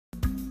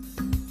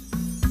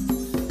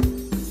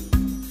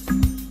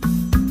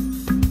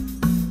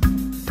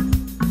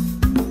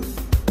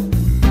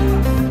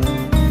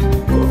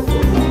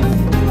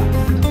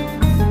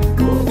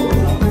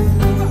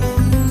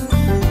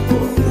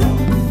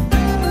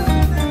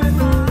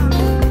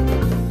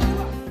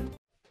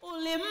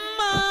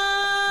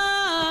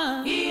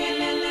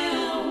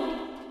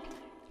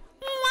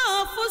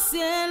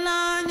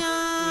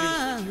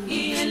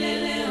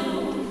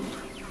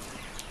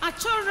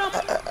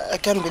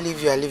can't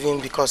believe you are leaving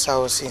because I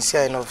was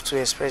sincere enough to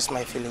express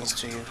my feelings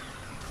to you.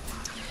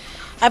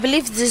 I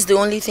believe this is the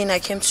only thing I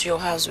came to your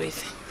house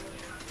with.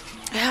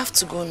 I have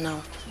to go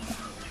now.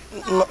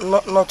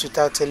 Not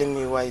without telling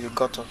me why you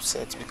got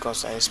upset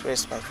because I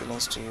expressed my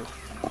feelings to you.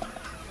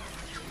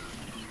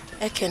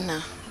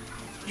 Ekena,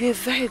 you're a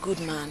very good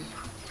man.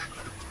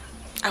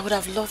 I would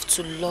have loved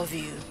to love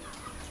you,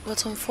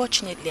 but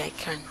unfortunately I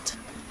can't.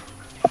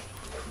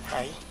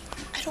 Why?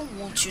 I don't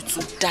want you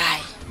to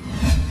die.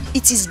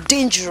 It is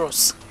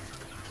dangerous.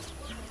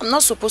 I'm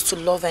not supposed to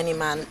love any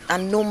man,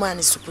 and no man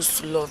is supposed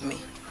to love me.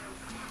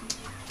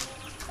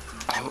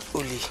 I'm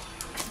Uli.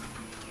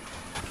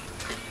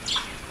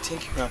 I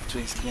think you have to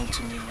explain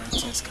to me why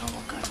things can't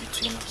work out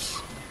between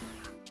us.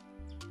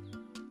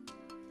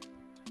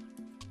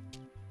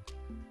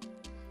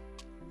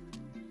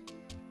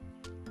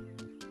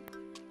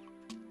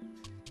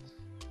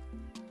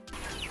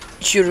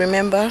 You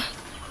remember?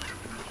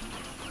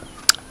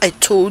 I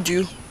told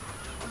you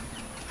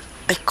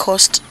I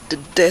caused the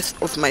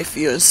death of my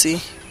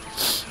fiancé.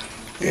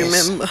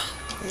 Yes. Remember?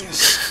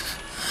 Yes.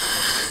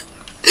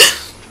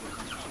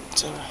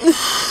 It's alright.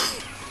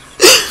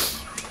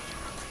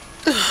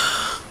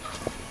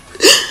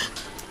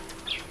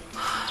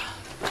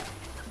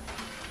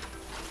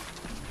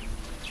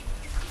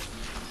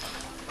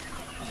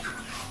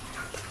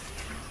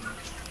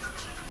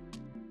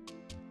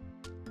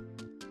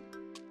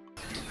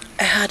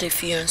 I had a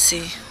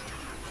fiancé.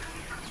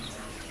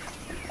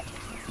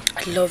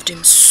 I loved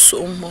him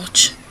so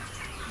much.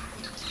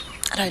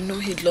 And I know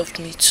he loved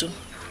me too.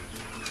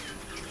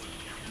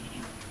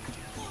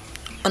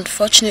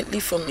 Unfortunately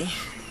for me,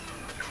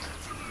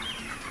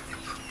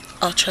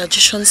 our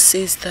tradition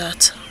says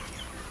that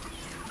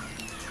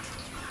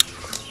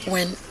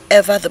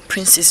whenever the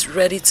prince is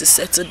ready to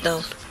settle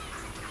down,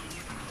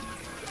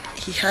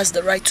 he has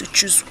the right to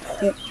choose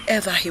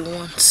whoever he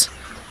wants.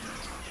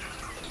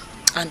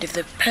 And if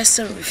the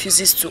person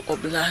refuses to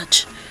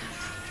oblige,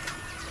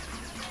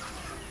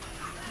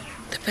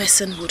 the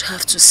person would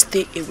have to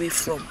stay away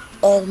from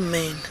all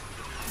men.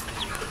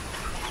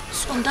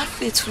 So on that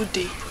fateful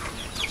day,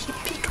 he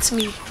picked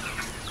me.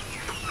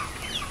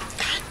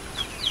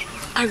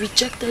 I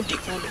rejected the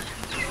honor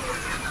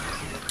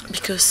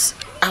because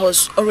I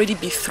was already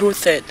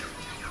betrothed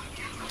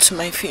to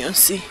my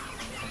fiancé.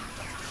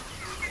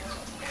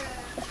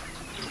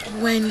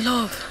 We're in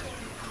love.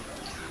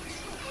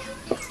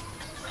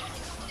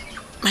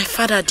 My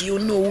father, do you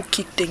know who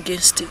kicked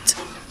against it?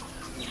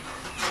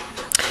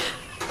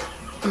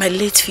 My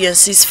late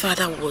fiancé's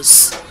father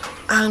was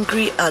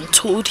angry and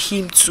told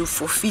him to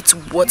forfeit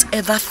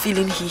whatever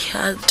feeling he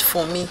had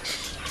for me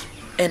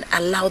and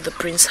allow the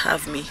prince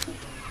have me.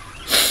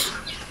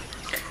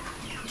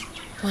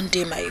 One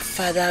day my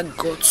father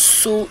got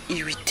so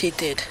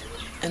irritated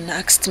and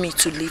asked me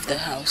to leave the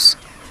house.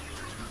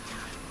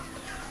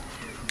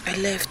 I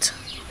left.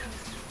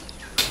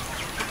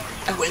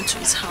 I went to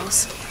his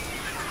house.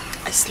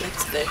 I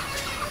slept there.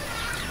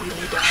 We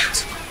laid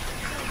out.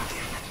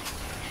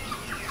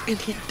 And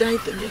he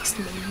died the next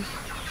morning.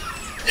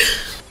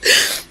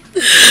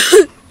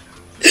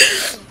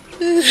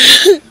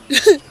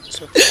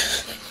 So,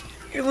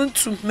 Even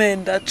two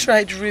men that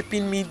tried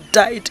raping me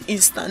died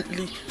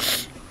instantly.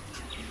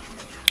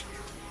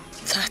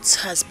 That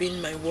has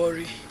been my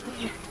worry.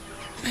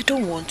 I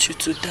don't want you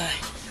to die.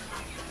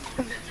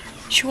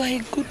 You are a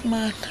good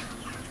man.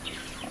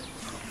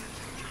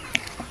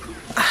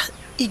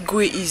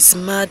 Igwe is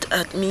mad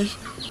at me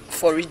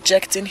for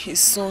rejecting his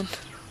son.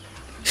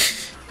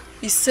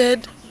 He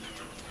said,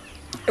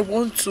 I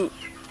want to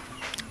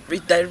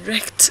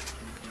redirect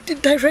the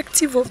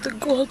directive of the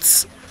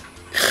gods.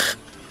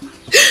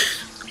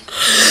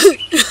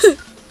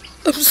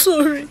 I'm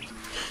sorry.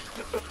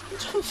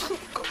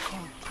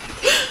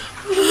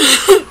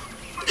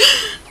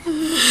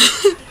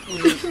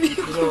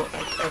 No,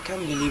 I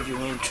can't believe you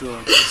went through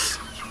all this.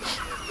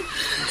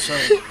 I'm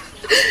sorry.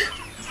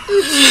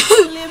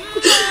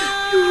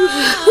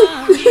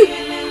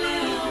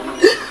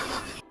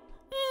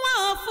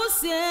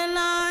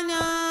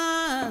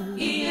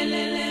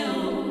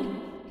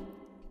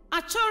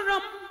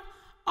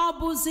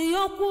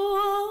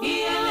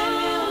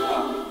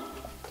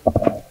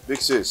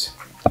 Big sis.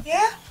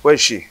 Yeah? Where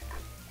is she?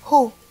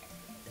 Who?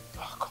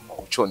 Oh, come on,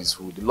 which one is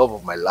who? The love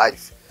of my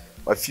life.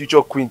 My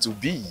future queen to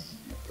be.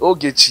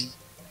 Ogechi.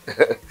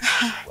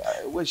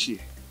 Where is she?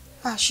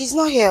 She's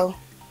not here.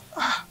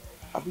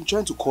 I've been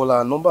trying to call her.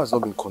 Her number has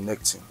not been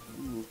connecting.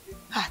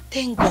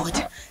 Thank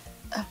God.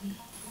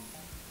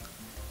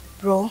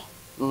 Bro.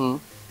 You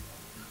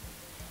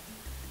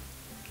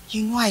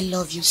know I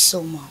love you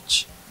so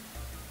much.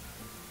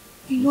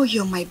 You know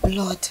you're my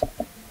blood.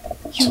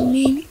 You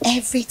mean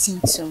everything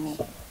to me.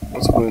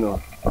 What's going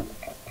on?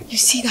 You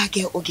see that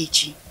girl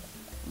Ogechi?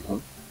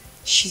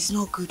 She's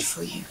not good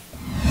for you.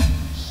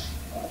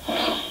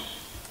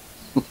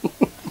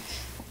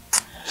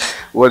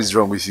 What is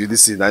wrong with you?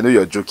 Listen, I know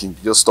you're joking.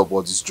 Just stop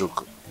all this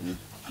joke.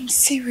 I'm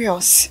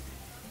serious.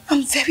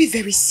 I'm very,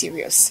 very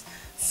serious.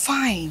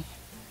 Fine.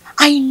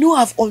 I know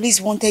I've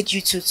always wanted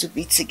you two to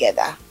be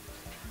together.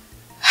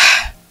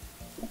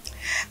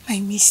 my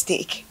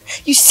mistake.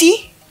 You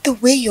see, the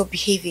way you're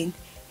behaving,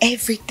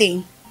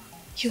 everything,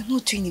 you're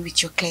not doing it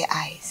with your clear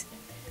eyes.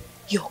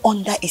 You're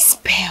under a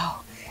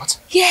spell. What?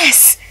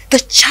 Yes, the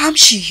charm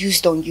she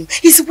used on you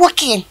is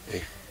working.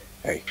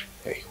 Hey,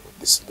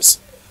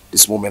 listen.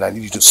 This moment I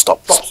need you to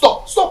stop.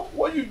 Stop!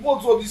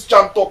 What's all this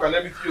charm talk and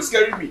everything? You're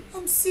scaring me.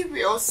 I'm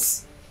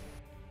serious.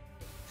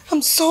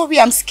 I'm sorry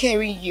I'm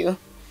scaring you.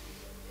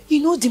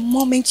 You know, the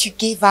moment you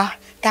gave her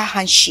that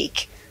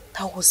handshake,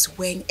 that was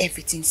when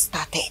everything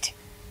started.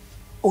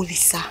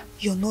 Olisa,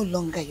 you're no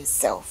longer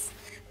yourself.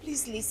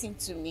 Please listen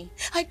to me.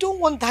 I don't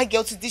want that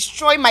girl to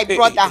destroy my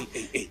brother.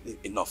 Hey,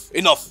 enough.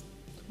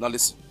 Now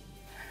listen.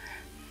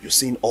 You're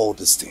saying all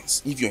these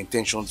things. If your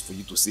intention is for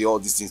you to say all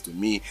these things to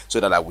me so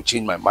that I will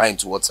change my mind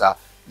towards her,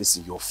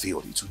 listen, you're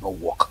failed. It will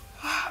not work.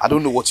 I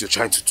don't know what you're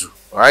trying to do,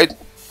 alright?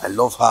 I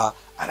love her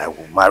and I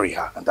will marry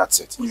her and that's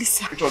it.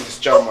 Olisa. Which one is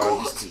charm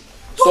and this thing?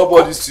 Stop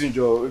all this thing,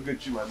 Joe.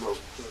 My love.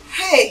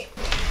 Hey!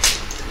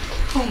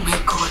 Oh my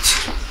God.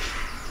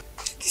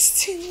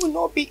 This thing will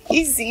not be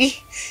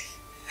easy.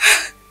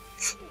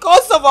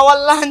 Gods of our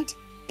land,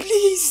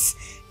 please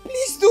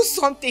do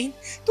something.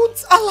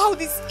 Don't allow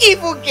this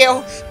evil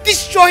girl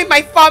destroy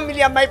my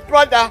family and my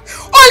brother.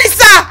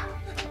 Olisa!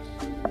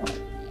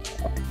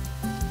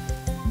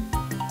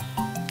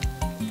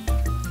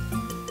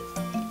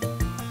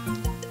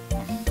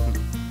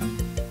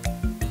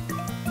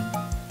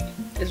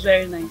 It's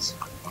very nice.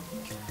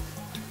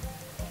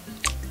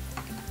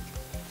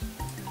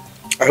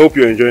 I hope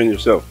you're enjoying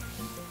yourself.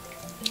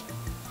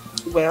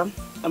 Well,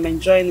 I'm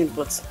enjoying it,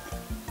 but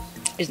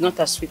it's not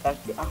as sweet as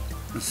you are.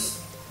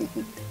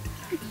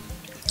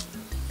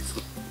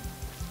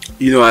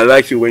 You know, I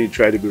like it when you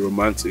try to be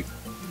romantic.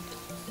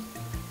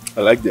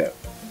 I like that.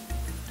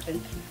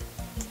 Thank you.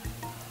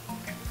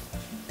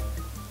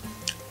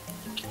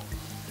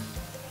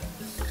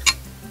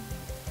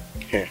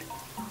 Here.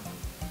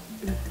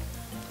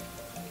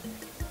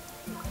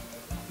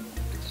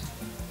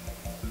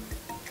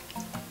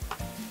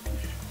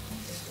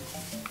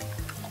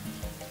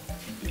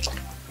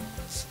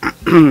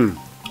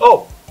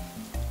 Oh,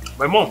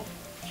 my mom.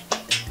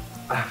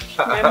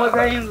 My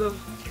mother-in-law.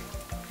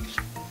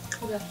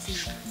 That's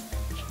it.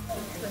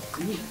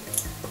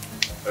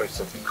 There is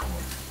something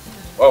common.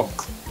 Wow.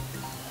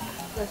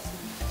 That's it.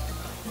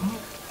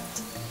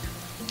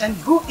 And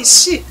who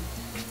is she?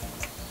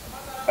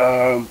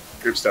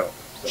 Crystal.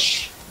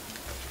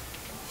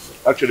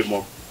 Actually,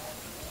 Mom,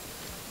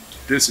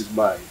 this is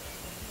my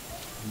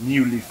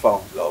newly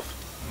found love.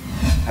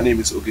 Her name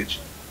is Ogechi.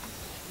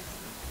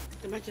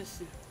 Your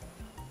Majesty.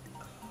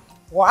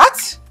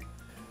 What?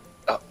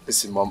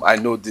 Listen, Mom, I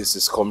know this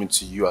is coming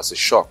to you as a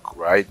shock,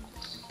 right?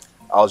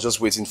 I was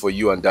just waiting for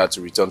you and Dad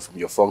to return from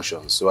your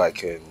function so I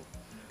can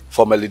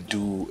formally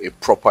do a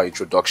proper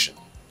introduction.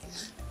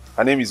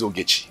 Her name is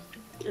Ogechi.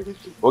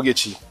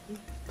 Ogechi,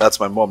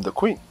 that's my mom, the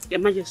Queen. Your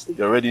Majesty.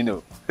 You already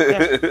know.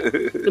 Yeah.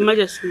 Your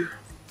Majesty.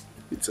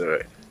 It's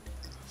alright.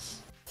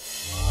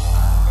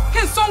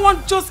 Can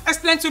someone just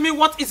explain to me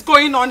what is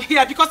going on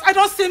here? Because I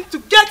don't seem to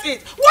get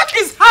it. What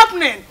is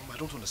happening? I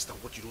don't understand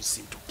what you don't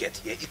seem to get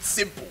here. It's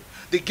simple.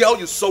 The girl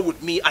you saw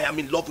with me, I am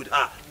in love with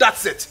her.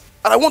 That's it.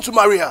 And I want to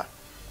marry her.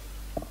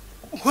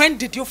 When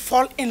did you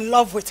fall in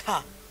love with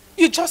her?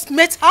 You just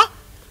met her?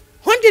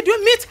 When did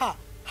you meet her?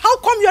 How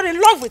come you're in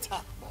love with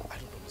her? I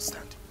don't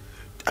understand.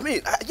 I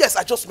mean, yes,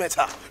 I just met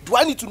her. Do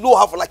I need to know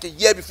her for like a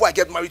year before I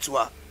get married to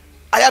her?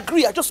 I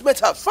agree, I just met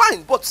her.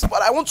 Fine, but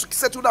I want to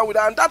settle down with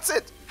her and that's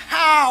it.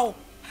 How?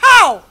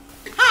 How?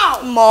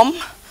 How? Mom,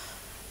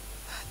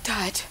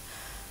 Dad,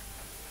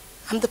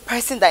 I'm the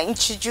person that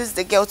introduced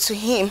the girl to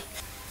him.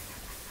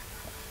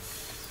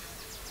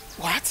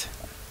 What?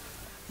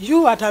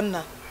 You,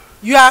 Adanna,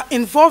 you are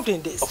involved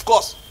in this? Of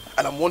course.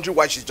 And I'm wondering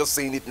why she's just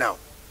saying it now.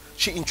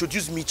 She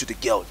introduced me to the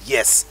girl.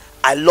 Yes,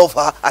 I love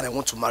her and I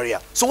want to marry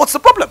her. So what's the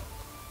problem?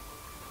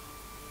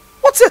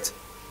 What's it?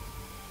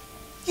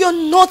 You're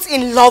not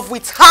in love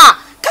with her.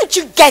 Can't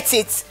you get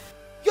it?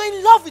 You're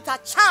in love with her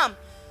charm.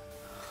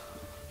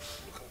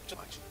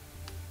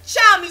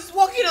 Charm is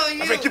working on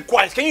you. Keep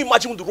quiet. Can you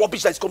imagine the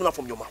rubbish that is coming out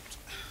from your mouth?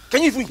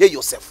 Can you even hear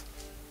yourself?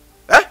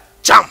 Eh?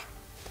 Charm.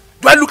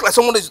 Do I look like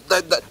someone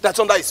that's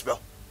under a spell?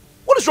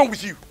 What is wrong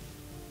with you?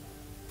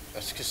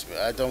 Excuse me,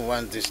 I don't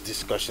want this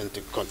discussion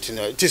to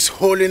continue. It is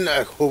howling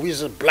a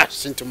whistle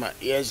blast into my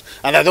ears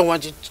and I don't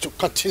want it to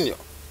continue.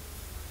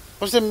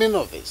 What's the meaning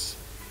of this?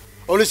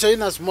 Only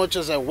saying as much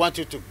as I want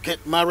you to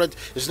get married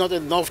is not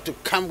enough to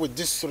come with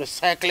this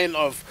recycling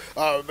of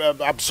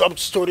absurd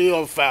story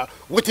of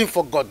waiting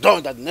for Godot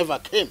that never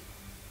came.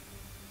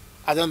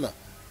 I don't know.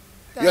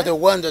 Dad? You're the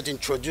one that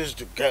introduced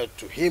the girl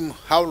to him.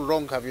 How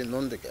long have you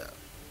known the girl?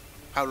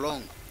 How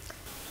long?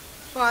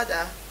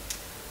 Father,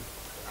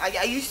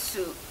 I used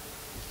to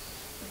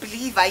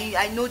believe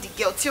I know the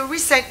girl till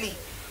recently.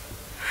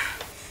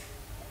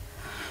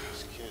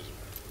 Excuse me.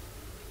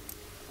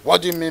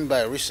 What do you mean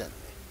by recently?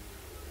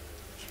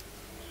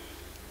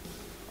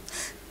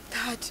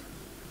 Dad,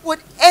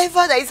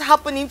 whatever that is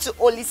happening to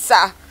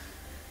Olisa,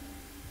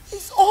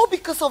 it's all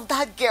because of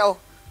that girl.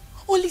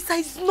 Olisa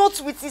is not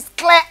with his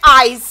clear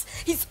eyes.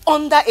 He's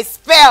under a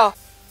spell.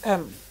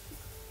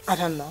 I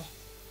don't know.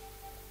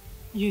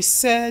 You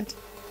said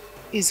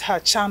it's her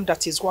charm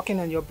that is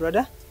working on your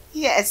brother?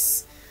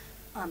 Yes.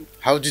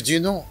 How did you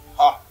know?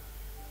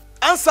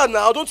 Answer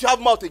now, don't you have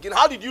mouth again?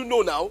 How did you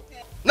know now?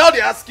 Now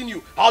they're asking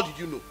you, how did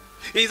you know?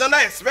 He's under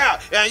a spell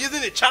and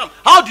using a charm.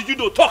 How did you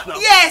know? Talk now.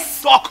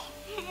 Yes. Talk.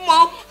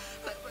 Mom,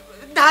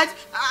 Dad,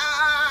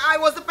 I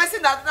was the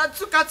person that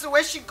took her to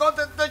where she got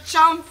the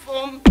charm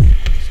from.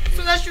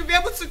 So that she'll be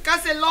able to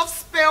cast a love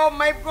spell on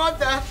my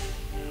brother.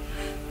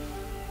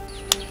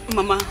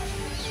 Mama,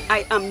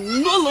 I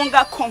am no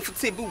longer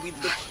comfortable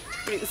with the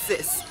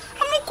princess.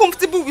 I'm not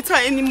comfortable with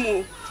her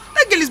anymore.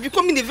 That girl is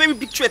becoming a very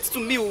big threat to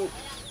me.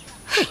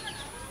 Hey,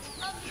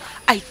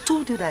 I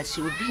told you that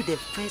she will be the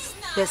first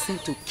person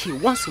to kill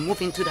once you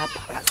move into that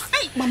palace.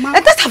 Hey, Mama.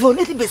 And that have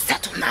already been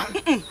settled now.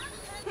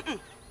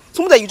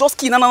 Someone that you just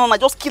kill, no,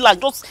 just kill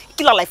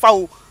her like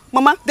foul.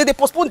 Mama, they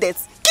postpone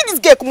death. Kill this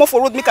girl, come off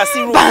for road, make her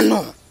see road.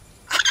 Bano!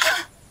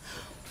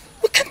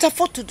 We can't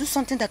afford to do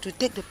something that will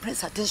take the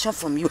prince's attention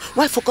from you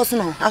while focusing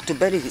on how to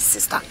bury his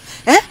sister.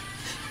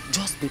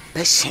 Just be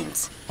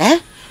patient.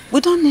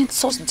 We don't need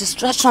such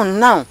distraction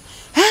now.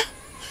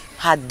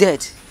 Her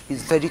death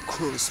is very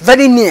close,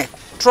 very near.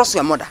 Trust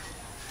your mother.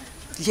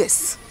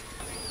 Yes.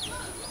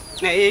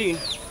 I hear you.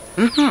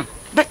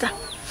 Better.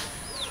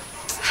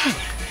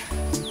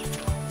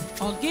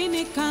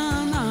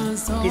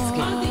 This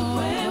girl.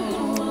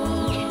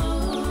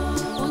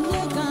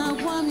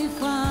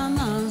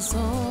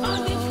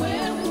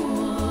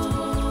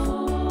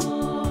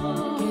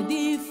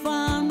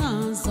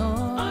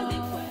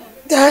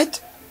 Dad,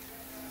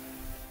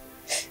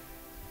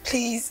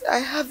 please, I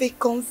have a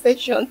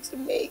confession to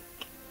make.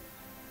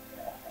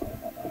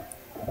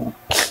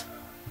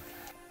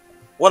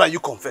 What are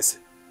you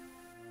confessing?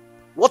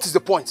 What is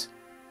the point?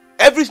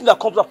 Everything that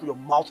comes out from your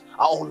mouth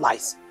are all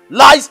lies.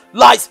 Lies,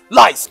 lies,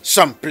 lies.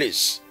 Sam,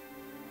 please.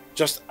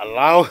 Just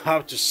allow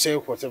her to say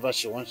whatever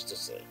she wants to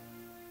say.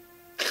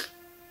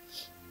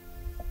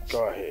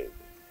 Go ahead.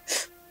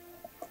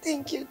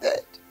 Thank you,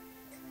 Dad.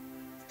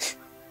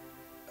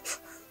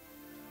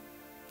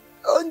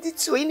 On the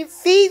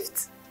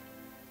 25th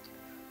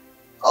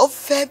of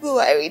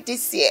February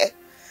this year,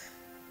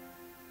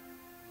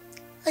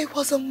 I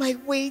was on my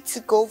way to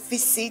go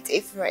visit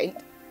a friend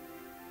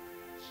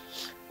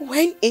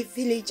when a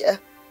villager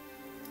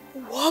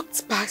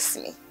walked past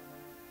me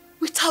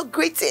without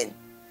greeting.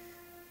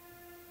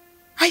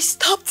 I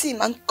stopped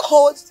him and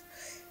called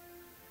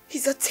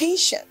his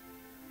attention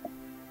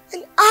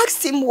and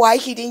asked him why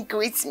he didn't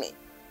greet me.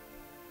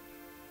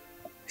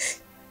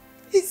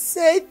 He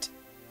said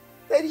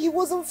that he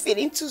wasn't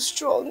feeling too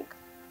strong,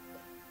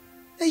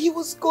 that he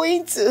was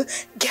going to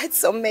get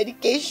some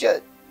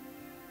medication.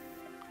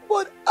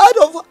 But out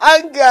of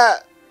anger,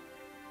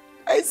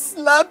 I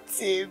slapped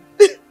him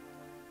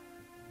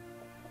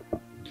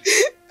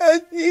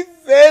and he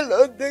fell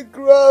on the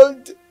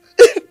ground.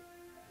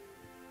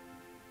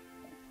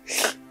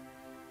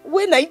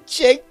 When I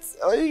checked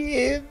on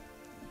him,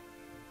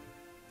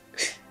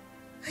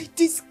 I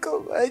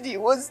discovered he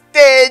was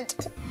dead.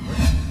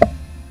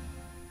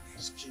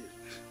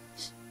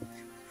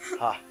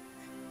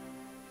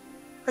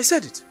 I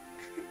said it.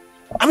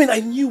 I mean, I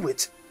knew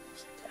it.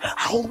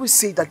 I always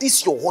say that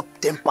this your hot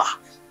temper.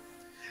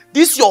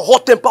 This your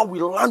hot temper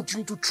will land you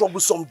into trouble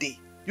someday.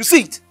 You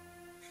see it?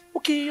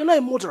 Okay, you're not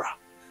a murderer.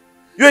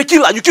 You're a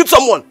killer. You killed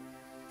someone.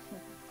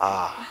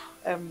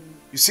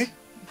 You see?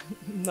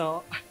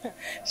 No,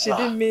 she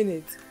didn't mean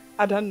it.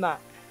 I don't know.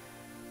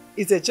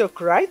 It's a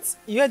joke, right?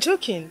 You are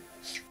joking.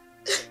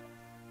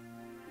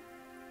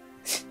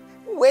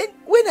 When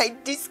I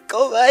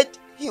discovered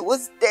he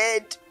was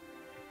dead,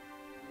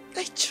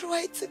 I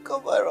tried to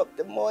cover up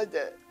the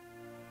murder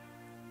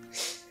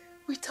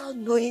without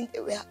knowing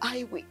there were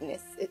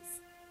eyewitnesses.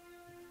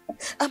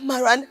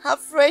 Amara and her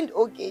friend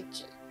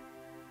Ogechi.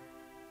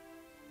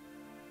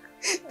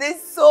 They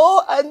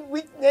saw and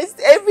witnessed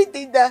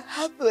everything that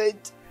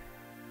happened.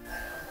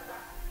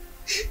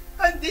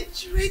 And they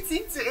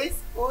threatened to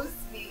expose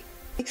me.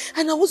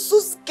 And I was so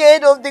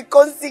scared of the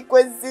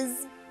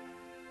consequences.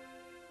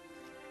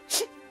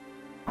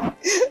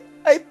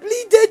 I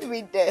pleaded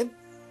with them.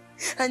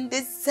 And they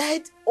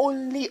said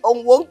only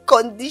on one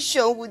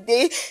condition would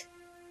they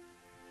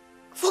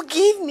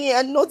forgive me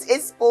and not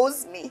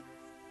expose me.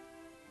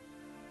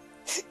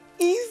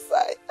 If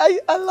I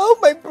allow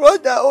my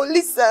brother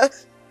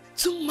Olisa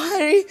to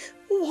marry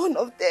one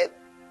of them.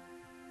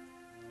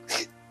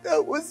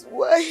 That was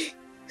why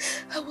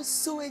I was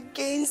so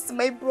against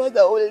my brother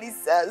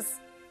Olisa's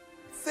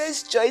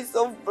first choice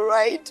of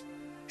bride.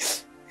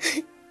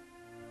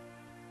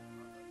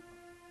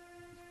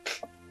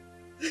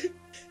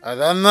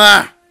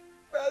 Adana,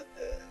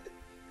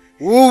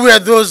 who were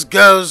those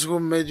girls who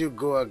made you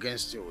go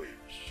against your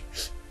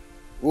wish?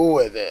 Who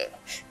were there?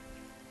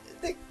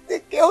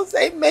 The girls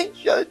I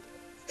mentioned,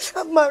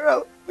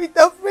 Amara with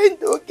her friend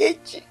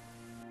Ogechi.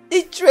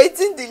 They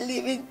threatened the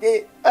living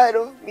day out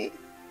of me.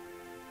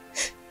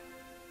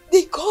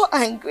 They got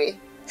angry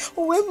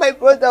When my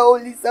brother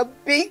Olisa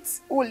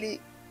begged Oli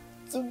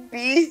to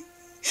be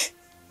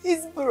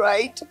his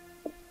bride,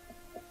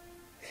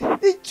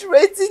 they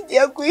threatened they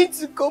are going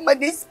to come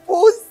and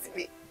expose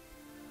me.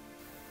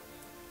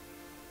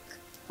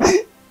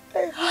 I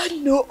had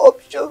no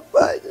option,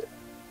 Father.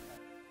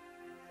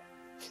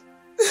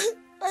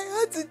 I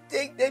had to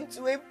take them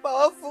to a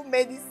powerful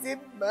medicine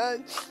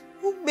man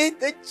who made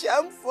the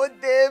charm for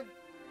them.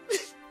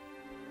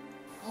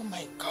 Oh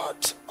my God.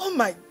 Oh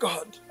my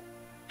God.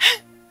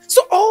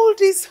 So all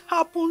this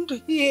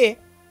happened here,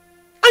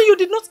 and you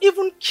did not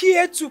even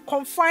care to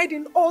confide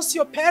in us,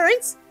 your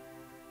parents?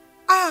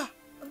 I'm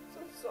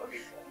so sorry.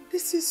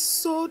 This is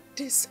so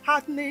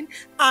disheartening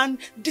and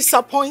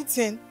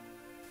disappointing.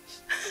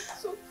 I'm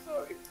so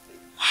sorry.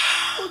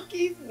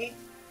 Forgive me.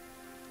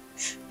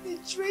 They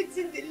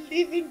threatened the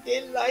living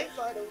their life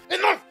out of me.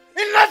 Enough!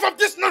 Enough of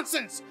this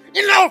nonsense!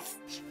 Enough!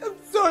 I'm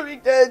sorry,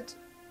 Dad.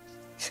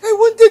 I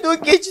wanted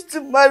Ogechi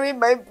to marry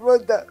my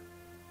brother.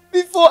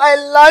 Before I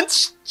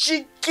learned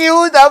she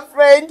killed her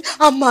friend,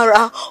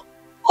 Amara.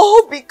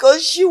 All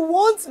because she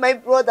wants my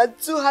brother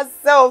to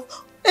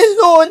herself,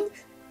 alone.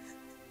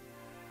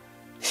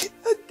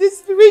 Her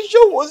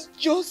desperation was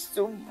just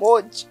too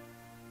much.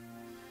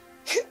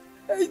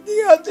 I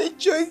didn't have a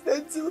choice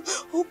than to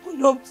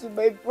open up to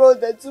my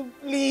brother to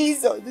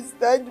please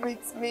understand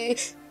with me.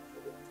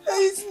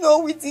 It's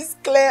not with his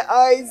clear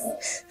eyes.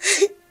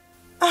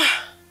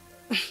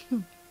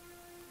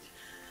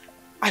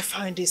 I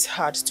find this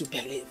hard to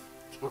believe.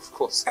 Of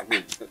course, I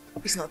mean,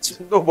 It's not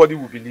true. nobody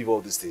will believe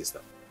all these things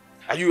now.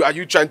 Are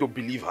you trying to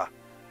believe her?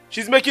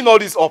 She's making all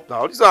this up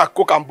now. This is a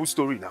cock and bull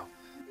story now.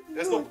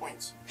 There's no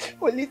point.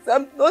 Police,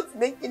 I'm not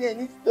making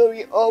any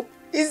story up.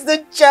 It's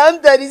the charm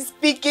that is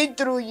speaking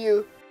through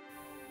you.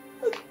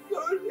 I'm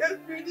sorry, I'm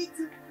ready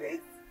to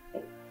face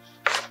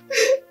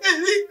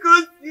any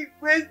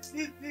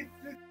consequences.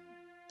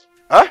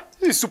 Huh?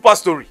 This is super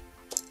story.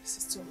 This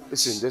is too much.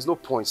 Listen, there's no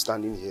point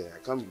standing here. I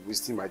can't be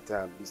wasting my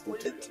time listening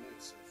to it.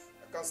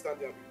 I can't stand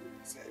there and be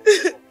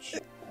doing this.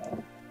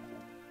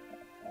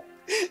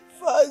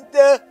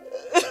 Father,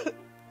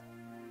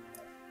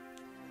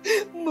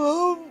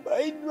 Mom,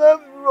 I know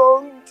I've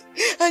wronged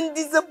and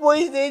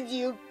disappointed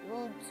you.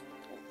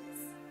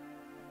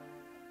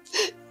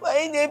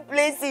 Find a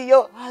place in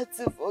your heart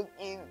to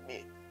forgive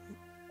me.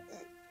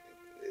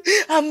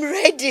 I'm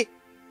ready.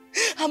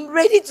 I'm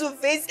ready to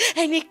face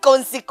any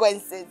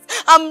consequences.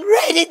 I'm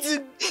ready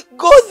to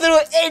go through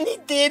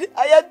anything.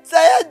 I am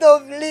tired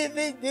of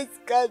living this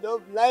kind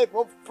of life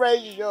of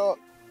pressure.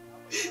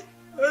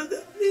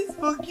 Father, please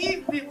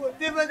forgive me.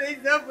 Whatever that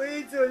is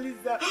happening to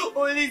Olisa,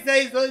 Olisa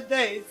is under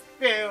a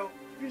spell.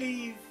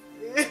 Please,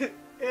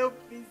 help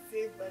me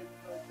save my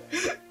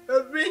brother.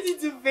 I'm ready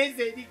to face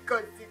any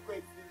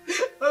consequences.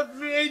 I'm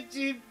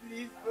ready,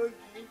 please forgive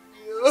me.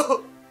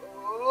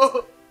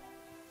 Oh.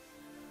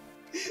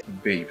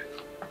 Babe,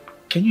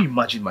 can you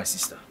imagine my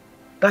sister?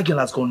 That girl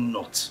has gone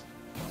nuts.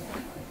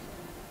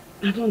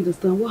 I don't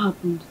understand. What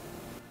happened?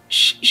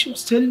 She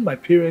was telling my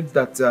parents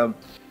that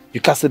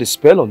you casted a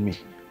spell on me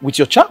with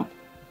your charm.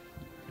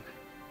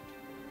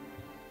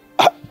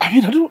 I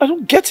mean, I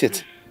don't get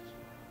it.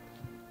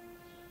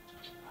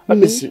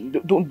 Listen,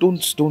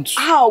 don't.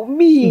 How?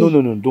 Me?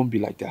 No, don't be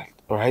like that,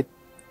 alright?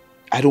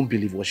 I don't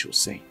believe what she was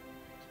saying.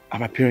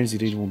 And my parents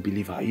didn't even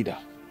believe her either,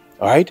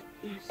 alright?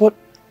 But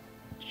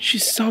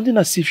she's sounding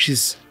as if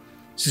she's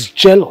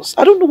jealous.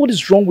 I don't know what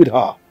is wrong with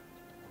her.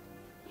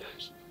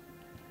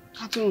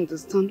 I don't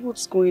understand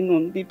what's going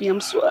on, baby.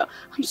 I'm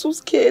so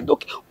scared.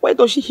 Okay, why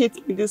does she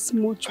hate me this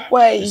much?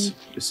 Why?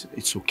 Listen,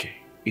 it's okay.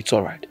 It's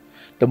alright.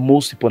 The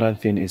most important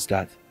thing is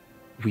that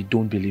we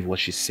don't believe what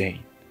she's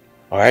saying.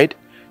 Alright?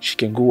 She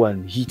can go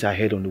and hit her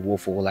head on the wall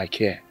for all I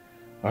care.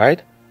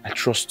 Alright? I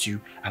trust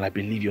you and I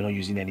believe you're not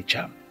using any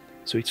charm.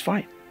 So it's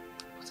fine.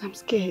 But I'm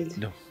scared.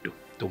 No,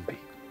 don't be.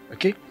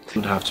 Okay?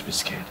 You don't have to be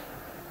scared.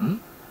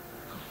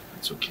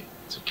 It's okay.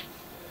 It's okay.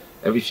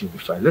 Everything will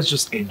be fine. Let's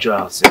just enjoy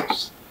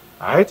ourselves.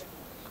 Alright?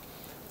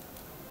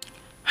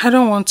 I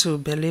don't want to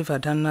believe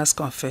Adana's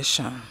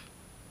confession,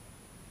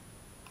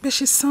 but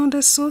she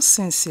sounded so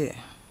sincere.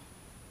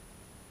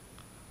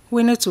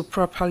 We need to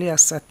properly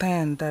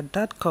ascertain that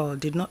that girl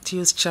did not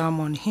use charm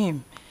on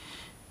him,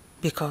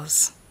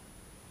 because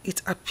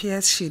it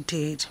appears she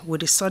did with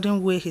the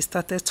sudden way he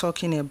started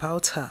talking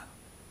about her.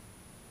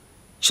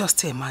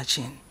 Just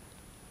imagine.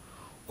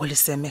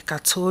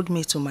 Olisemeka told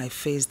me to my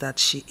face that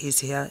she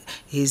is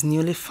his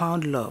newly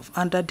found love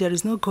and that there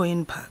is no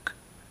going back.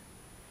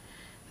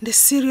 The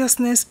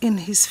seriousness in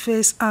his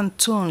face and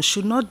tone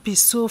should not be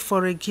so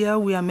for a girl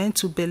we are meant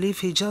to believe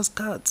he just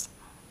got.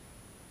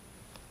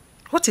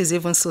 What is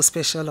even so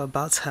special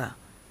about her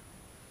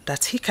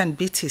that he can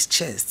beat his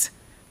chest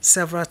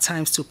several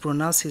times to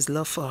pronounce his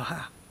love for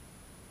her?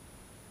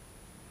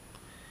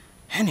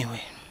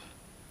 Anyway,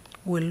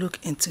 we'll look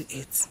into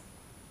it.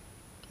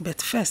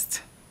 But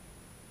first,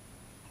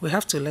 we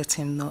have to let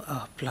him know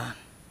our plan.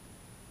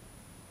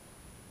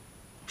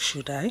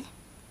 Should I?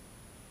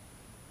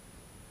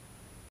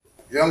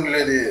 Young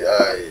lady,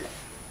 I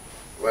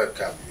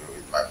welcome you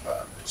in my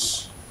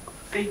palace.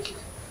 Thank you.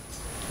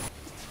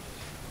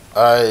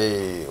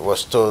 I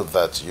was told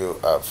that you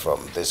are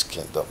from this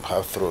kingdom.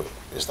 How true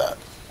is that?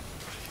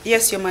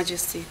 Yes, Your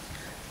Majesty.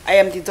 I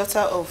am the daughter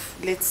of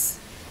late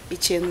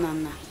Iche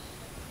Nana.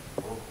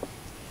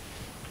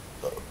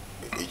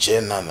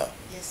 Iche Nana?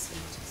 Yes,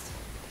 Your Majesty.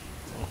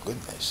 Oh,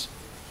 goodness.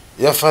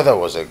 Your father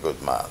was a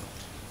good man.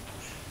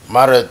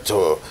 Married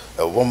to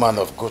a woman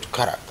of good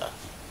character,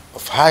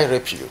 of high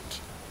repute.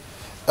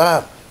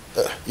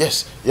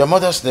 Yes, your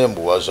mother's name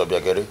was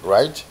Obiageri,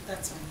 right?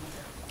 That's my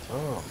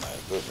mother. Oh, my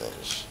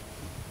goodness.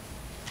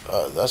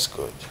 Oh, that's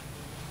good.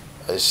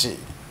 I see.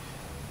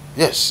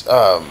 Yes,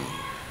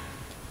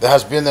 there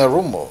has been a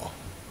rumor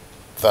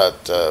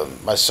that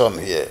my son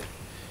here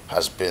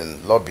has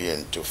been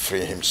lobbying to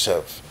free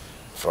himself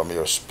from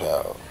your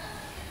spell.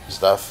 Is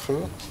that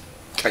true?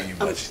 Can you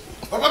imagine?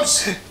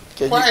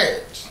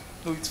 Quiet.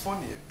 No, it's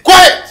funny.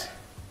 Quiet!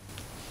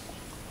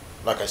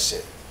 Like I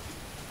said,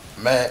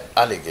 mere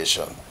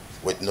allegation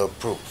with no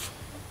proof.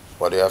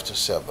 What do you have to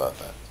say about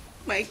that?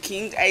 My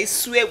king, I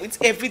swear with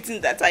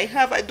everything that I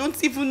have, I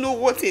don't even know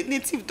what a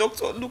native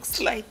doctor looks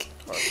like.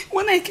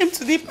 When I came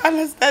to the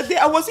palace that day,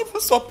 I was even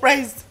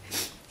surprised.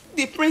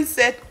 The prince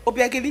said,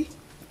 Obiageli,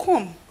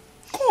 come.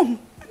 And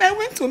I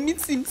went to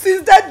meet him.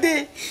 Since that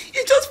day,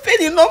 he just fell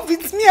in love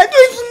with me. I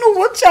don't even know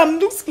what charm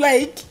looks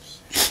like.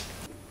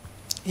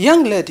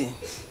 Young lady,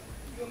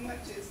 Your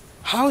Majesty.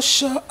 how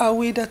sure are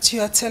we that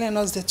you are telling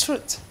us the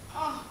truth?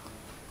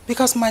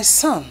 Because my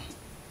son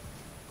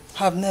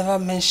have never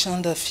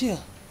mentioned of you.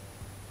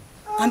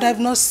 And I've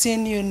not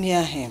seen you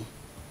near him.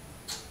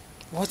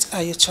 What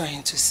are you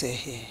trying to say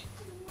here?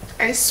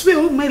 I swear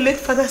on my late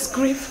father's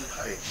grave,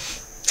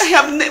 I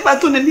have never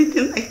done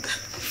anything like that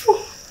before.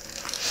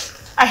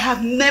 I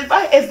have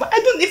never ever, I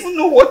don't even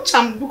know what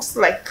charm looks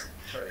like.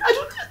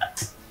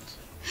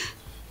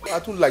 I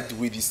don't like the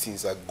way these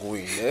things are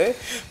going, eh?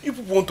 You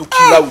people want to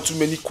kill her with too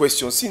many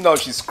questions. See now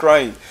she's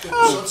crying.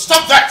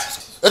 Stop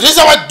that! It is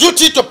our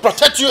duty to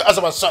protect you as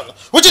our son,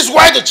 which is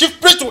why the chief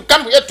priest will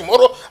come here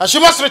tomorrow and she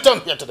must return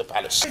here to the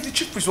palace. If the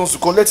chief priest wants to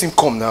come, let him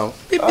come now.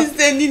 Is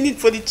there any need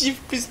for the chief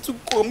priest to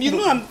come? You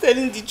know I'm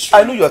telling the truth.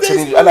 I know you are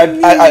telling you, and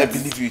I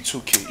believe you. It's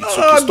okay. It's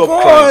okay.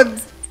 Stop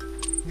crying.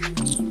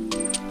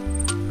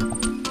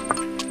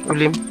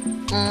 William,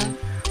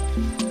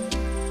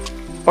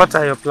 what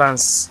are your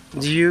plans?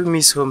 Do you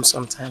miss home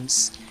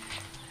sometimes?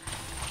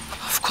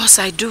 Of course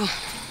I do.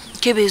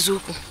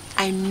 Kebezuku,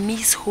 I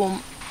miss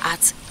home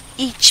at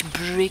each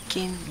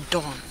breaking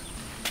dawn.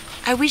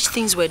 I wish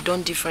things were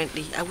done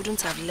differently. I wouldn't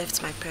have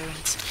left my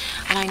parents.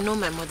 And I know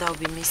my mother will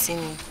be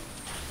missing me.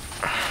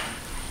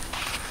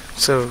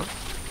 So,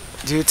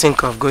 do you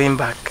think of going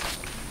back?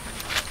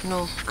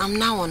 No, I'm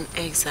now on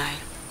exile.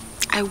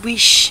 I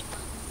wish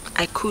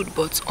I could,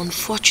 but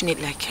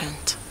unfortunately I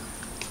can't.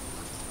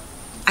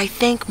 I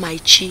thank my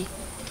chi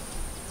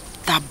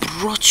that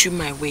brought you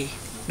my way,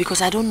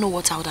 because I don't know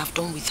what I would have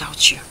done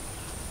without you.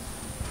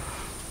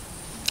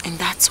 And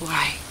that's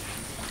why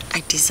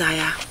I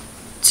desire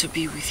to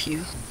be with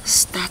you,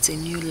 start a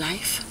new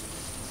life,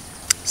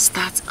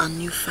 start a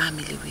new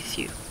family with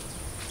you.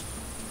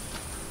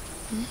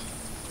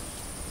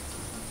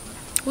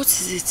 What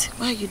is it?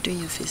 Why are you doing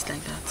your face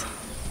like that?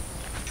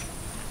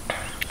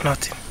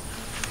 Nothing.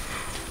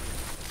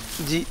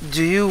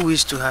 Do you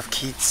wish to have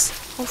kids?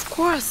 Of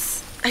course.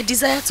 I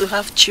desire to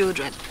have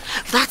children.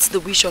 That's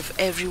the wish of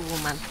every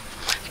woman.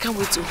 I can't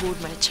wait to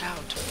hold my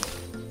child.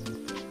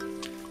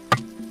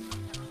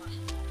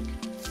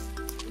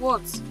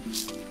 What?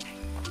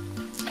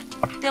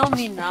 Tell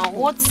me now,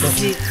 what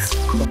is it?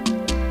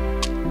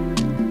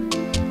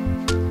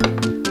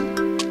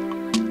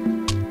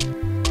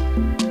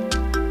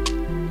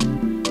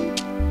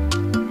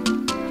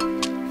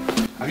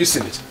 Have you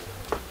seen it?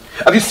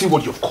 Have you seen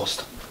what you've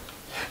caused?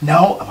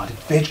 Now I'm at the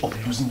verge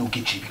of losing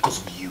Ogechi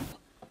because of you.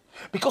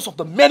 Because of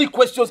the many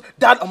questions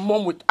Dad and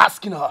Mom were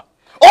asking her.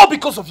 All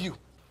because of you.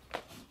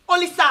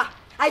 Olisa,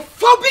 I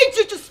forbid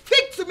you to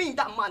speak to me in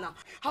that manner.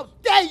 How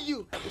dare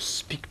you? I will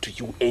speak to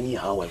you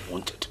anyhow I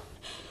wanted.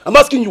 I'm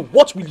asking you,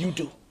 what will you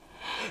do?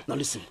 Now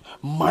listen,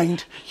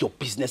 mind your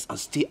business and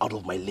stay out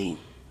of my lane.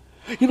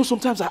 You know,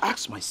 sometimes I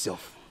ask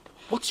myself,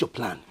 what's your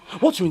plan?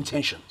 What's your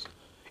intentions?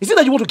 Is it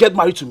that you want to get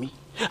married to me?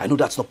 I know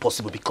that's not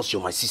possible because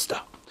you're my sister.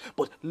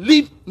 But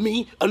leave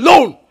me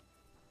alone!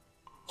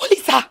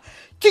 Olisa,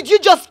 did you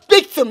just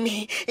speak to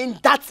me in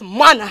that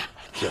manner?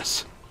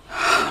 Yes.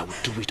 And I will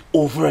do it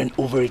over and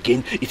over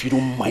again if you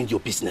don't mind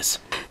your business.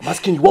 I'm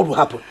asking you, what will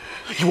happen?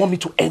 You want me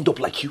to end up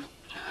like you?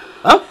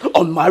 Huh?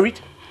 Unmarried?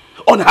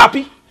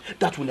 Unhappy?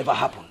 That will never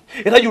happen.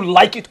 Either you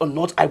like it or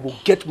not, I will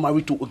get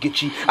married to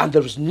Ogechi and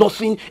there is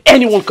nothing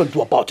anyone can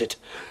do about it.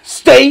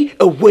 Stay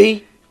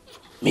away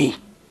from me.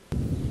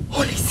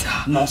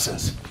 Olisa.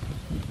 Nonsense.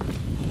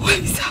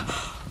 Olisa.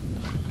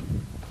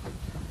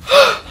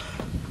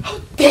 How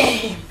dare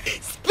him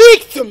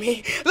speak to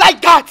me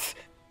like that?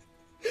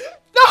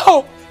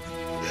 No!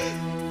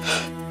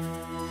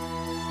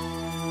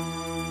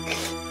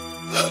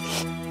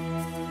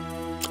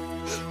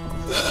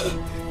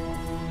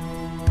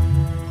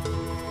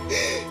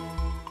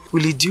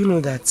 Willie, do you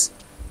know that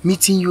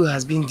Meeting you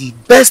has been the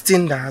best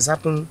thing that has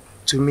happened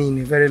to me in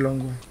a very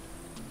long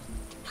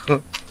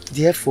while.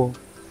 Therefore,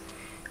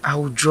 I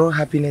will draw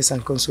happiness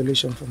and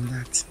consolation from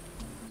that.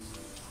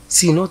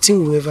 See,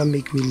 nothing will ever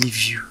make me leave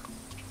you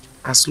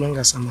as long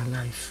as I'm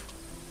alive.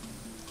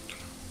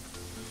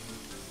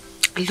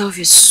 I love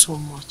you so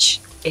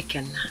much,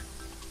 Ekenna.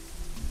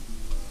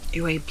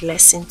 You are a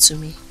blessing to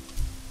me.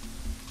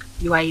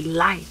 You are a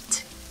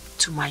light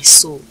to my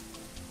soul.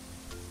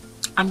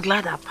 I'm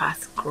glad our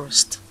path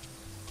crossed.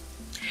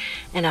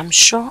 And I'm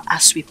sure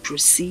as we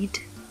proceed,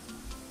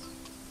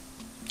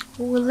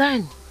 we will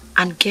learn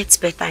and get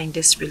better in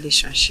this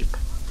relationship.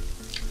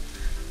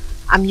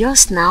 I'm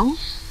yours now,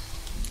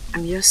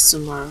 I'm yours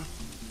tomorrow,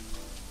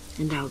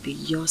 and I'll be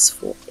yours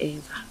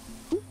forever.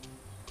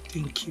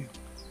 Thank you.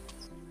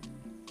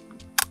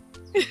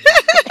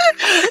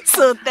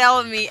 So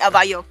tell me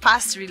about your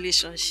past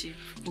relationship.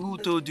 Who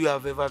told you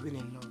I've ever been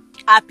in love?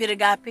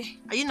 Apirigapi,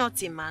 are you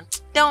not a man?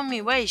 Tell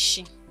me, where is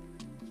she?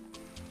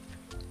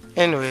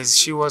 Anyways,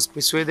 she was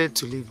persuaded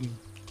to leave me.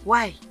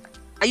 Why?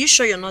 Are you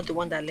sure you're not the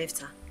one that left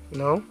her?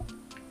 No.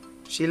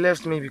 She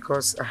left me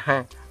because,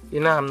 you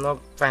know, I'm not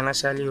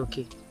financially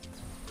okay.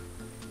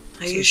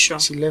 Are you sure?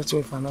 She left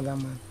me for another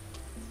man.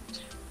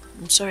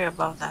 I'm sorry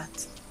about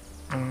that.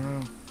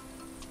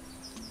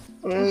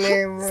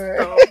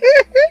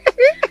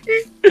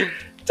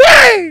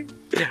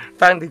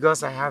 Thank the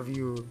gods I have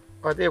you.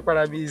 But it's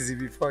gonna be easy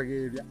before I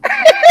get there.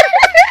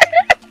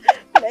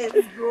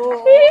 Let's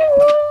go.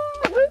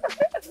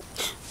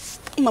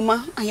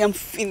 Mama, I am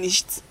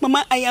finished.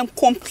 Mama, I am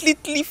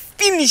completely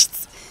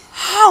finished.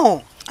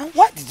 How? And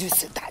why did you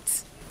say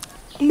that?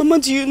 Mama,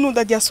 do you know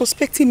that they are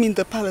suspecting me in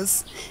the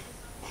palace?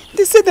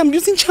 They said I'm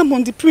using charm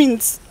on the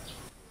prince.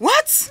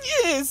 What?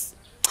 Yes.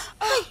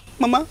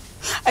 Mama,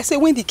 I said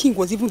when the king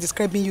was even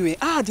describing you,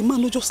 the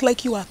man not just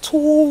like you at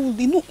all.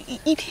 He don't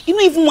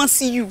even want to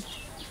see you.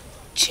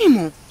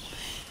 Chimo,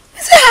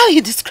 is that how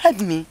he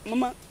described me?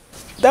 Mama,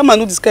 that man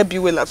don't describe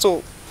you well at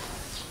all.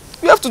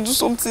 You have to do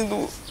something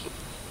though.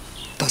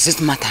 Does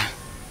it matter?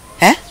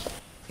 Eh?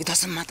 It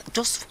doesn't matter.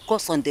 Just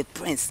focus on the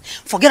prince.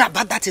 Forget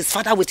about that his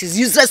father with his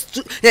useless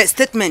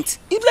statement.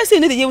 If let's say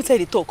they hear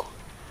they talk,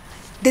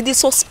 they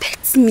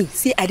suspect me.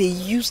 Say I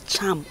use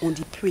charm on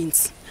the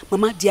prince.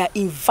 Mama, they are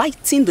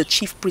inviting the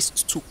chief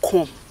priest to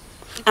come.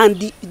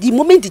 And the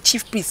moment the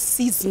chief priest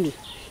sees me,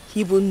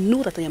 he will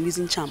know that I am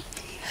using charm.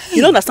 Hey.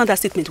 You don't understand that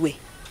statement, way?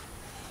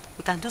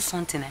 We can do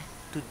something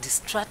to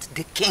distract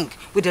the king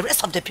with the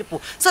rest of the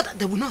people so that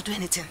they will not do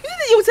anything.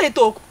 You say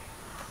talk.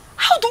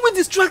 How do we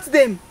distract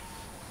them?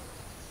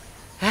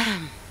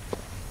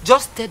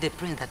 Just tell the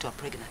prince that you are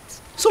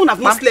pregnant. Someone I've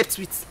not slept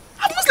with.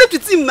 I've not slept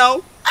with him now.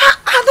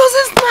 It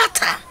doesn't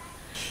matter.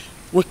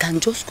 We can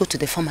just go to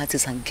the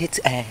pharmacist and get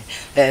a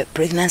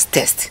pregnancy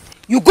test.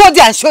 You go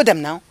there and show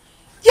them now.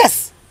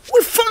 Yes,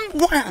 we found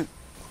one.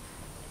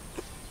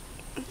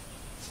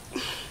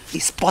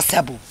 It's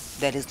possible.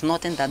 There is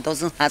nothing that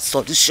doesn't have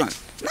solution.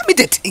 Let me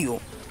tell you.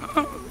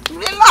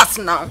 Relax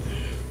now.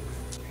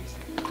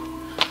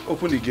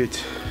 Open the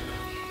gate.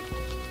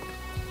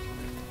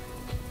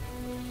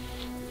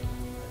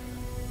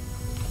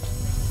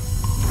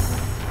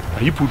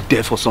 Are you put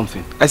there for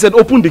something? I said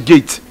open the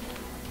gate.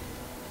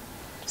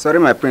 Sorry,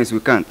 my prince, we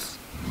can't.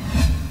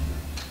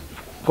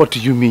 What do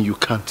you mean you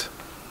can't?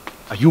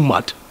 Are you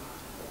mad?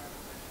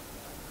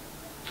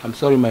 I'm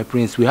sorry, my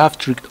prince. We have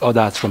strict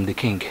orders from the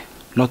king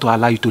not to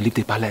allow you to leave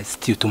the palace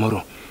till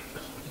tomorrow.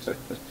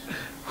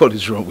 What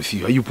is wrong with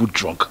you? Are you put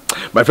drunk?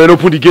 My friend,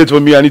 open the gate for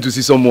me. I need to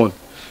see someone.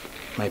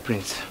 My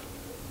prince,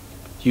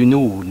 you know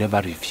we will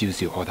never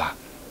refuse your order.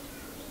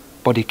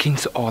 But the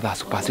king's order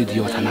supersedes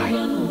yours and I.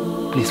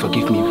 Please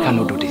forgive me. We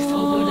cannot do this.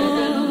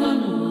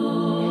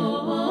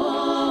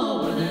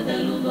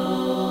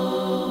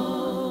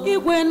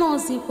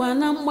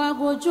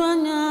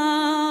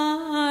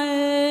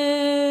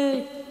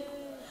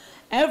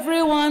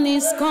 Everyone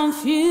is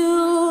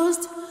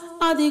confused.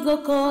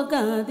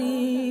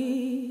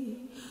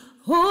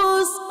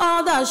 Whose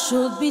order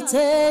should be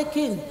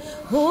taken?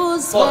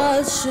 Whose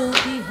voice should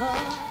be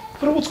heard?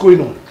 But what's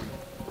going on?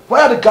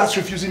 Why are the guards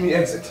refusing me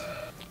exit?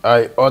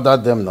 I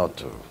ordered them not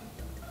to.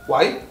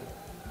 Why?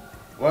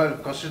 Well,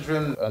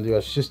 considering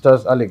your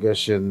sister's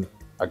allegation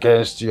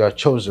against your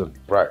chosen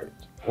bride,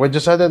 we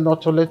decided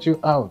not to let you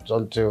out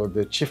until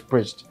the chief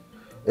priest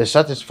is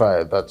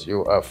satisfied that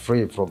you are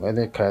free from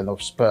any kind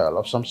of spell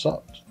of some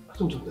sort. I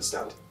don't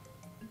understand.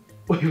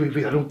 Wait,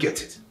 I don't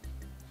get it.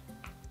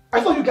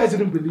 I thought you guys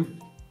didn't believe me.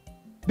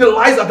 The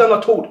lies that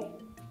Dana told.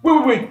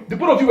 Wait, the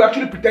both of you were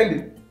actually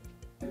pretending.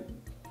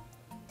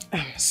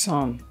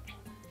 Son,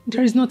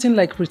 there is nothing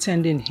like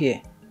pretending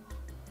here.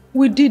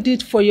 We did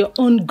it for your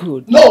own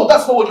good. No,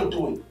 that's not what you're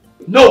doing.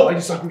 No, I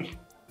disagree.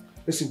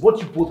 Listen, what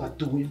you both are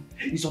doing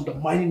is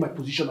undermining my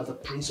position as the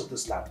prince of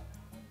this land.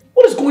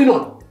 What is going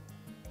on?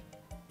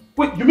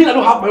 Wait, you mean I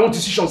don't have my own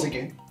decisions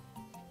again?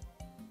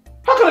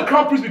 How can a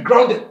crown prince be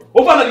grounded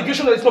over an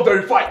allegation that is not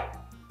verified?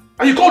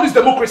 And you call this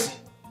democracy?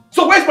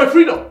 So where's my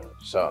freedom?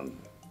 Son,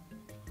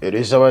 it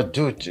is our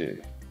duty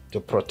to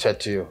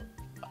protect you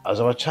as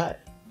our child.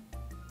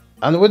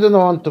 And we don't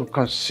want to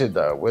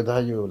consider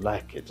whether you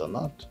like it or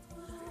not.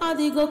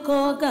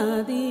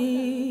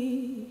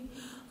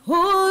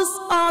 Whose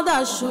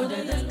order should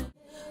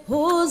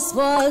whose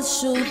voice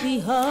should be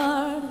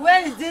heard?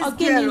 Where is this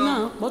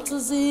girl?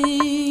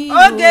 Ogechi!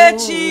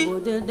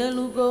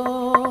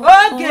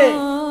 Okay!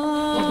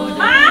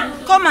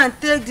 Come and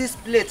take this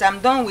plate. I'm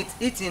done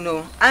with eating,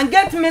 and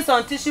get me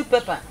some tissue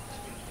paper.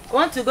 I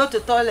want to go to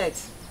toilet.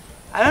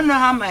 I don't know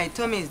how my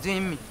tummy is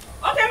doing me.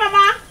 Okay,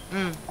 Mama.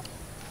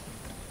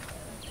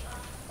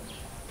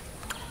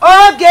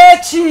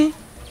 Ogechi!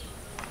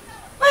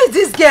 Where is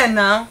this girl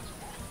now?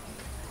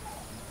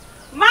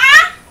 Ma!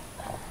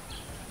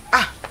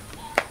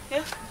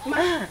 Yeah,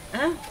 Ma.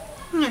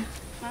 I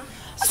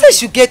said you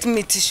should get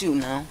me tissue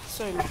now.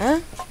 Sorry,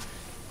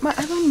 Ma,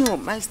 I don't know.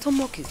 My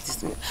stomach is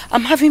this.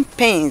 I'm having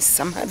pains.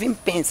 I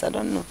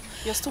don't know.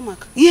 Your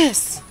stomach?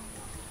 Yes.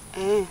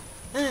 And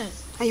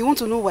you want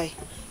to know why?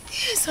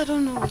 Yes, I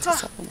don't know what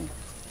is happening.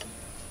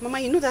 Mama,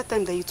 you know that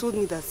time that you told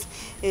me that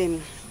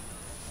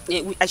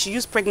I should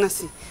use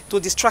pregnancy to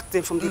distract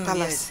them from the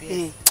palace?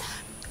 Yes.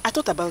 I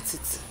thought about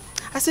it.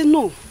 I said,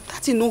 no,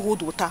 that is no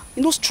hold water.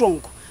 It's not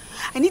strong.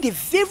 I need a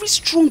very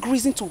strong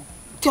reason to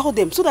tell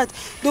them so that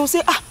they will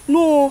say,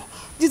 no,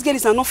 this girl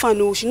is an orphan,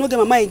 no. She no get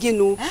mama again,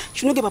 no.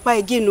 She no get papa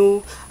again,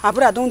 no. Her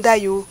brother don't die,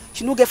 yo.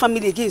 She no get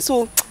family again.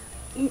 So,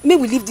 may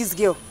we leave this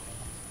girl.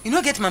 You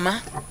no get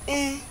mama?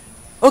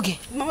 Okay.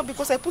 Mama,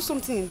 because I put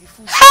something in the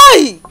food.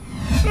 Hey!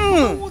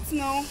 What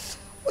now?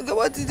 Okay,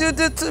 what did you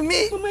do to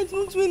me? Mama, I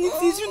didn't do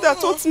anything. It's you that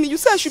taught me. You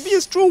said I should be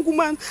a strong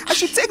woman. I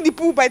should take the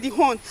bull by the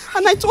horn.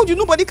 And I told you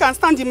nobody can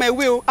stand in my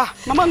way.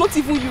 Mama, not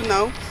even you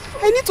now.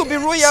 I need to be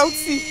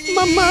royalty.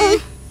 Mama.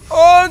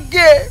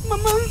 Okay.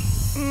 Mama.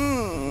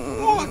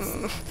 What?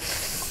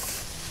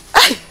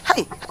 Hey.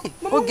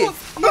 Mama, okay. What?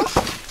 Mama.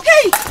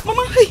 Hey.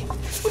 Mama, hey.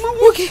 Mama,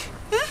 what? Okay.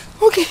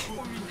 Okay.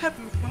 Help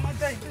me. Mama,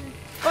 die.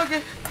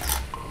 Okay.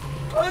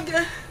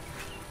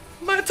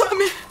 My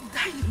tummy.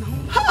 Die now.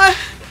 Hi.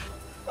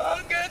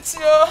 I'll get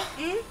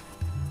you.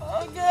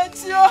 I'll get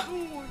you.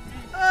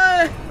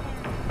 Hey.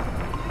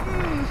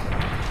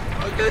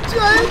 I'll get you.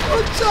 I ain't no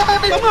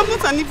child. Mama, I'm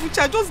not an evil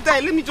child. Just die.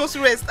 Let me just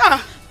rest.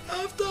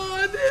 After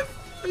all this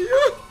for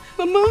you.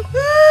 Mama,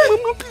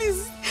 Mama,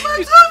 please.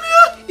 My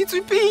tummy. It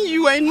will pain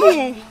you, I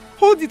know.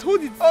 Hold it.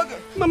 Okay.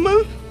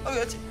 Mama.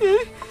 Okay.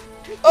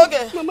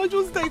 Okay. Mama,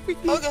 just die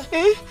quickly.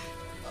 Okay.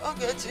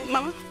 Okay.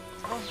 Mama.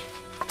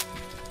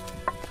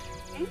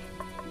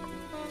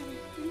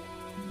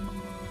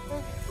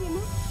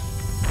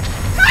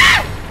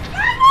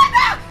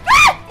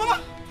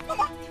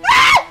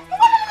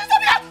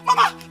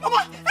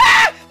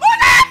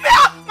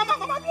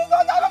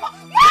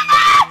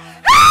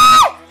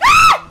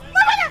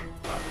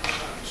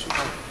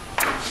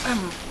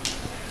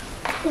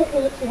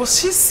 Was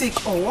she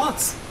sick or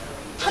what?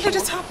 How did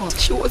it happen?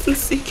 She wasn't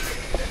sick.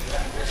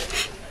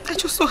 I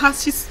just saw her,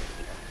 she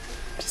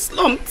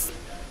slumped.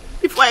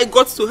 Before I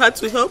got to her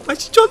to help her,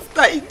 she just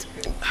died.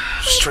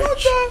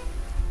 Strange.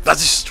 That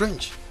is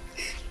strange.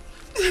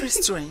 Very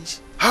strange.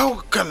 How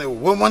can a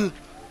woman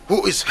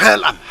who is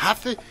hale and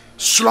healthy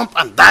slump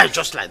and die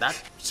just like that?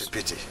 It's a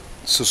pity.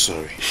 So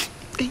sorry.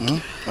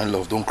 My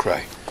love, don't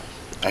cry.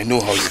 I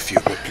know how you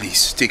feel, but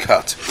please, take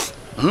heart.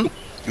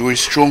 You're a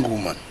strong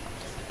woman.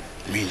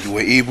 I mean, you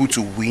were able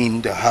to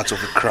win the heart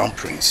of the crown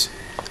prince.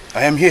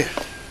 I am here,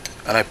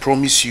 and I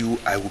promise you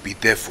I will be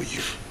there for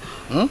you.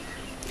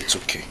 It's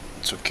okay.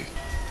 It's okay.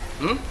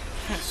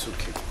 It's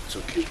okay. It's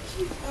okay.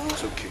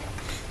 It's okay.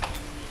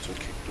 It's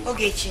okay.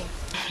 Ogechi,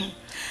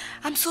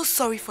 I'm so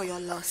sorry for your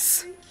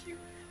loss.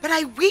 But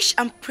I wish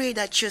and pray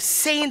that you're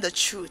saying the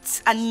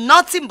truth and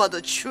nothing but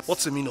the truth.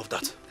 What's the meaning of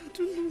that?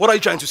 What are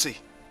you trying to say?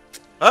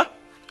 Huh?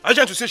 Are you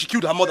trying to say she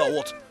killed her mother or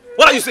what?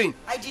 What are you saying?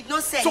 I did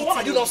not say So what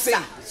are you not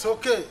saying? It's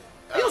okay.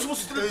 You're not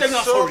supposed to tell me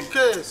that story. It's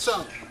okay,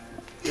 son.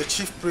 The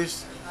chief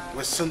priest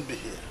will soon be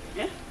here.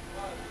 Yeah?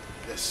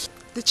 Yes.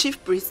 The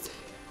chief priest?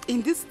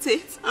 In this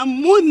state, I'm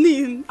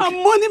mourning. I'm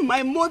mourning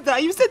my mother.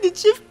 You said the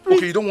chief priest.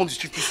 Okay, you don't want the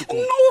chief priest to come?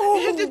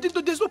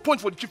 No. There's no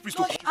point for the chief priest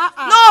to come.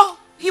 No,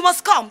 he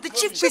must come. The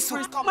chief priest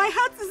will come. My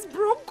heart is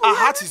broken. Our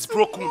heart is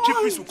broken. Chief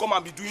priest will come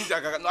and be doing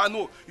that. I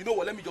know. You know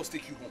what? Let me just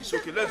take you home. It's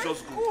okay. Let's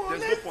just go.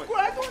 There's no point.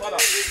 Father,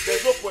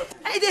 there's no point.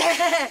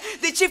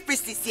 The chief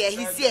priest is here.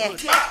 He's here.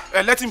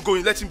 Let him go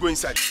in. Let him go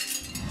inside.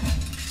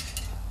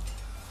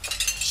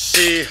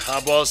 She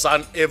harbors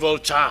an evil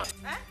charm.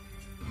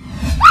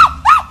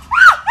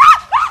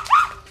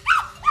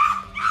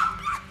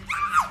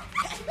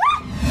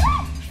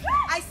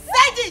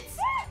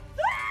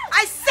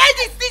 I said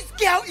it. This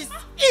girl is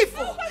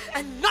evil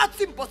and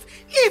nothing but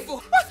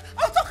evil.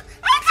 I'll talk.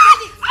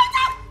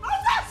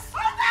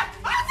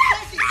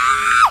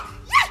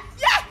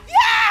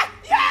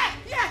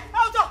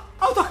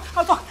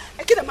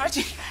 I killed a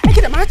Marachi.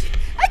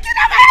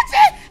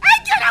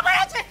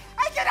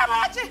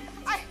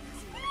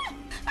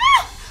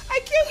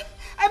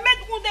 I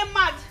made Hunde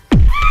mad. I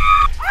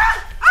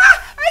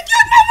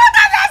killed my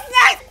mother last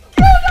night.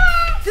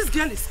 This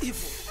girl is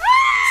evil.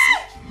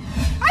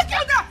 I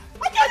killed her.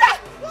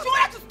 She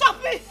wanted to stop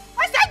me.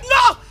 I said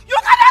no. You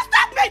cannot stop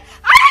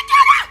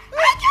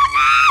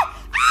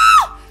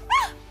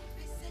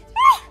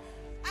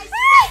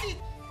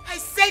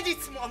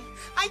it, Mom.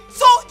 I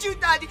told you,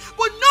 Daddy,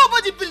 but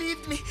nobody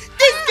believed me.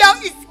 This girl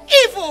is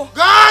evil.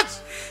 God!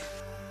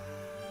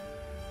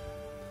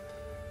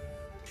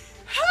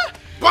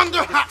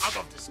 Bundle her out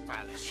of this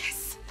palace.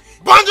 Yes.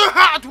 Bundle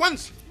her at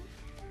once.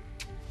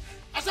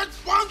 I said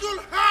bundle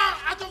her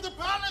out of the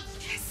palace.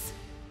 Yes.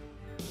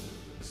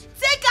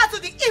 Take her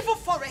to the evil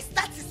forest.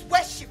 That is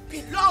where she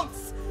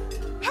belongs.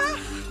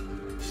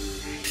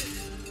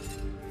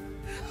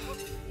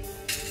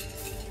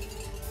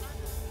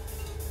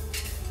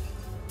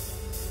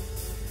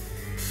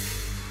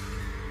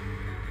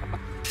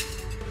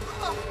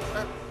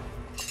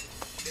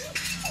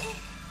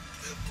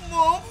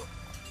 Mom,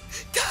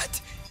 Dad,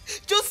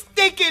 just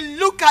take a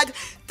look at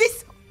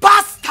this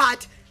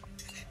bastard.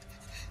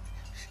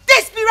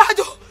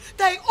 Desperado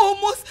that I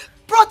almost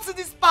brought to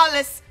this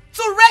palace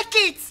to wreck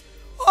it.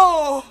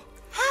 Oh,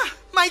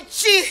 my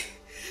G,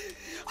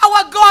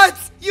 our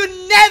gods, you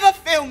never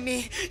fail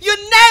me. You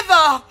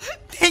never.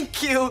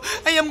 Thank you.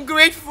 I am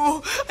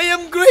grateful. I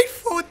am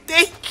grateful.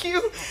 Thank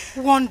you.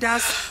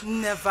 Wonders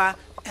never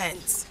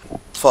ends.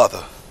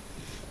 Father,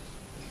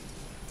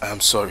 I am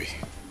sorry.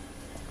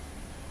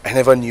 I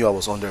never knew I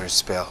was under a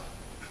spell.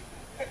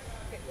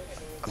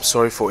 I'm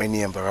sorry for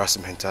any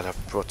embarrassment that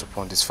I've brought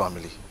upon this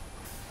family.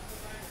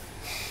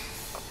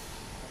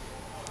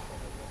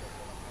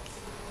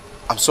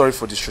 I'm sorry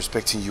for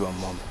disrespecting you and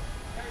Mom.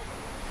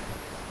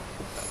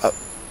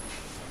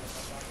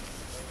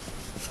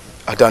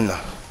 Adana,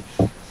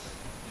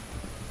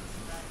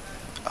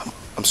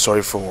 I'm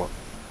sorry for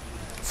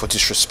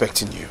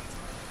disrespecting you.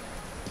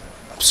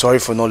 I'm sorry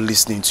for not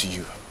listening to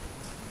you.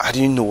 I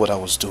didn't know what I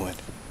was doing.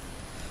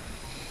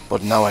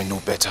 But now I know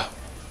better.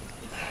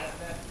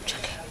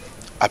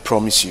 I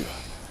promise you,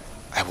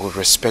 I will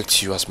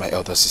respect you as my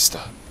elder sister.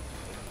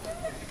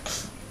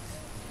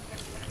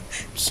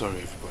 I'm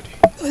sorry, everybody.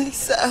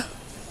 Olisa,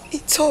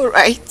 it's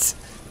alright.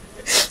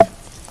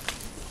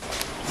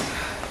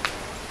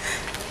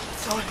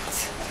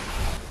 Don't.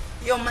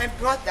 You're my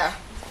brother.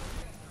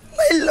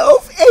 My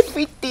love,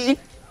 everything.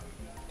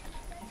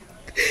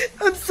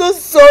 I'm so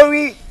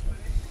sorry.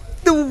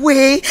 The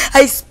way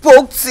I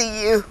spoke to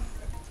you.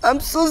 I'm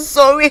so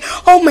sorry.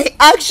 All my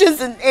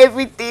actions and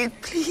everything.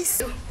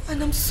 Please.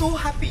 And I'm so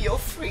happy you're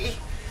free.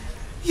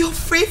 You're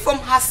free from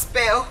her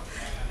spell.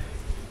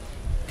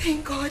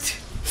 Thank God.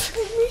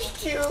 I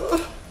missed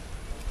you.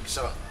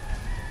 Sir.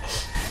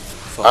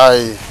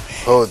 I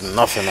hold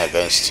nothing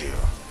against you.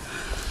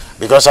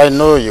 Because I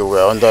know you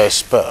were under a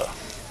spell.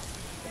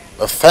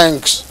 But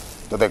thanks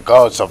to the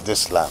gods of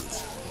this land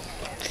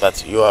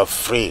that you are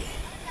free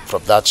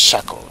from that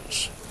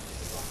shackles.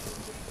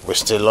 We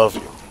still love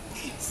you.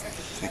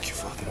 Thank you,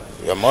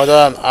 Father. Your mother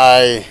and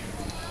I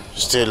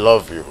still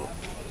love you.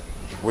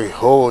 We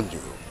hold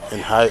you in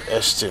high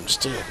esteem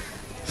still.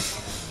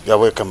 You're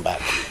welcome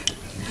back.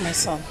 My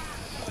son.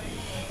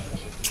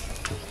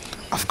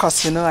 Of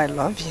course, you know I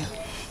love you.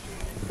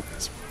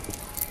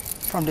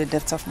 From the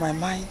depth of my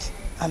mind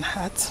and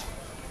heart.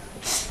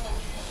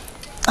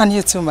 And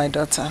you too, my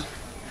daughter.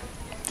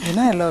 You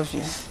know I love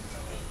you.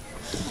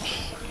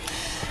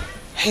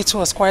 It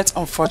was quite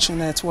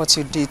unfortunate what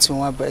you did to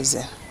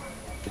Nwabeze.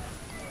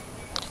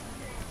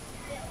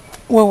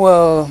 We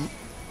will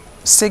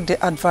seek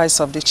the advice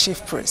of the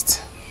chief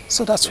priest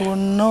so that we'll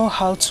know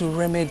how to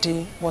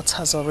remedy what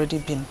has already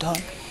been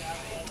done.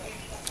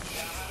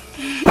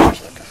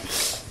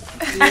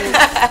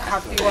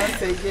 Happy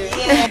once again.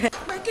 Yeah.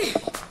 Mikey.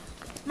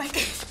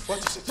 What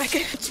is it?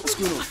 Mikey. What's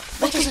going on?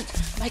 What is it?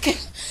 Mikey.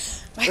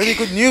 Any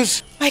good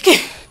news? Mikey.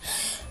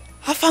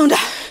 I found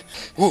her.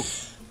 Who?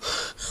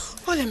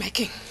 Holy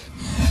Mikey.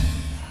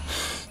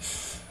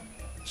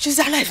 She's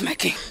alive,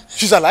 Mikey.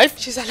 She's alive?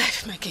 She's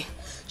alive, Mikey.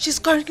 She's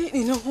currently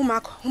in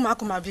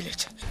Humakuma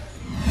village.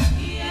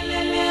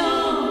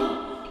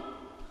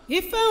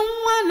 Ife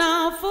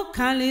mwana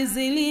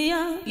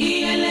fukalizilia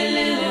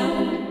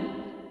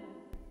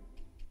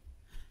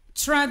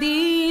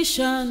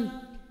tradition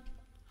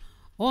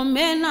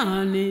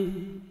omenani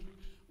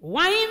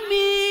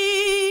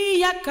waimi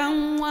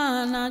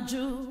yakamwana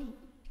ju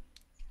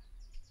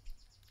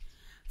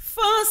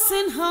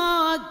forcing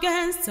her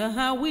against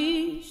her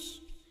wish.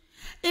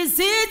 Is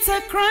it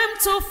a crime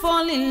to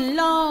fall in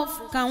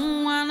love?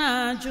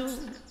 Kamwana ju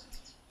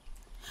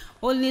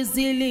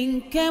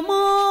Olizilin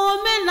kemo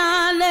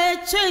menale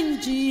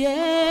change ye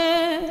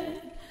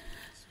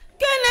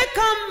Kene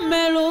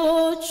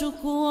kamelo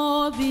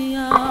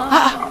chukuobia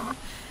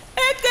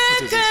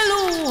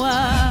Ekekelua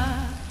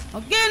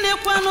Ogene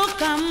kwano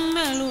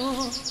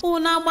kamelo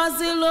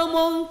Unabazilo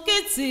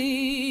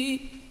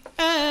monkiti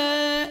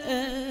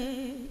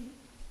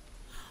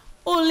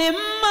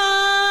Ulimma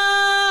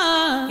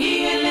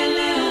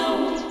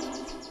Iyeleleo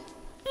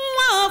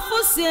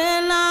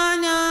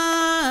Mwafusielanya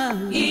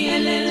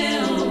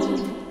Iyeleleo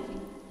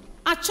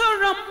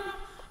Achoram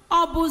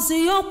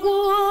Obuzi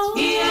yoku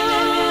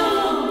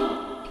Iyeleleo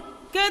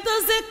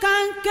Kedozi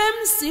kankem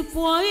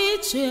sipo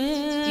iche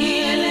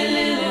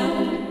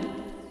Iyeleleo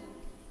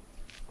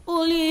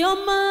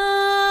Ulioma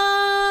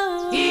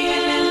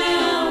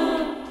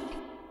Iyeleleo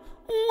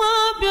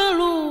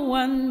Wabiolu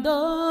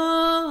wando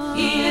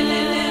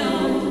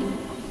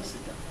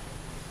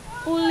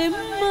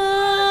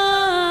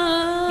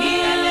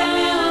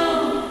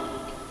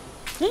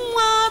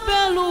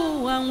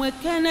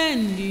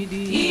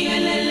ndidi.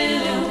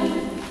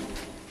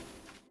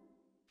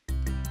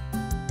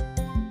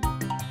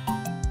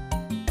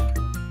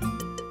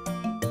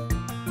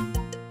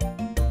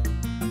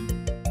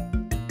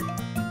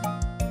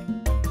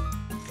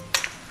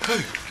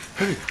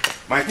 Hey,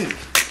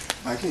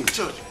 my king,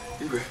 Church,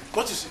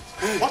 what is it?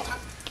 Hey. What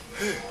happened?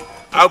 Hey.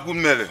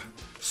 Agumele,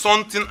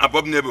 something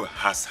abominable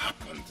has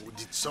happened.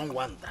 Did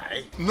someone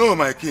die? No,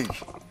 my king.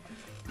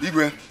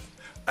 Igwe,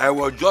 I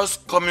was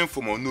just coming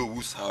from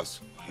Onowu's house,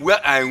 where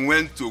I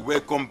went to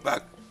welcome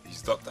back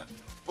his daughter,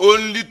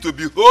 only to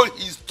behold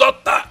his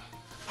daughter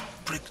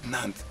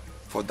pregnant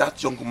for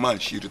that young man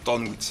she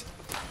returned with.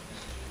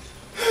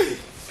 Hey,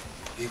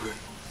 Igwe,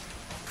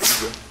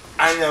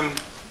 I am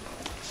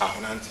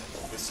Ahunanti.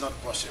 It's not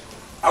possible.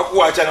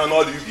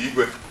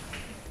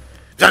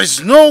 There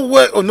is no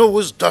way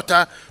Onowu's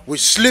daughter will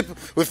sleep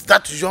with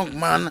that young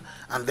man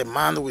and the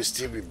man will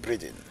still be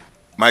breathing.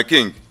 My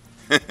king,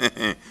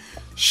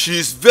 she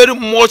is very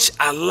much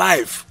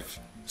alive.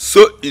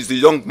 So is the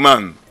young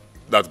man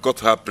that got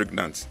her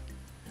pregnant.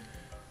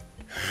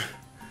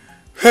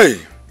 Hey,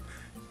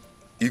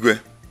 Igwe,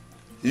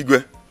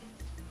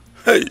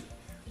 hey,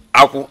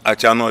 Aku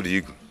achano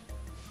di Igwe.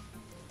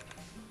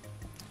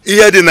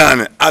 Ihe dị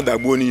naanị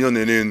adagbuo n'ihe ọ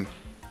na-enu.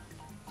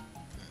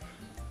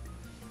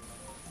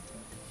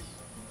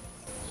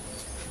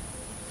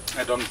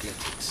 I don't get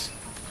it.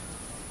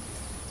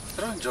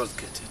 I don't just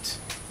get it.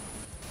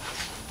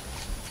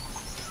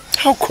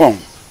 How come?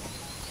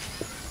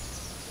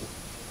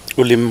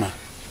 Ulimma.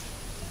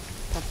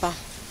 Papa.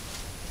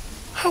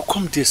 How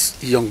come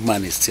this young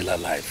man is still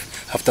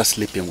alive after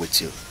sleeping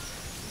with you?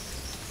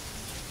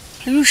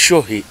 Are you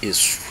sure he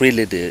is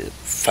really the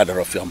father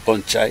of your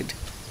unborn child?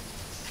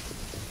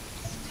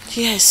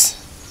 Yes,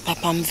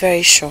 Papa, I'm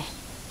very sure.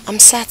 I'm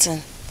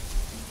certain.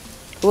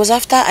 It was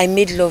after I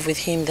made love with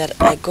him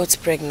that I got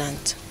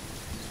pregnant.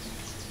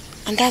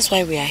 And that's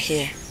why we are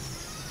here.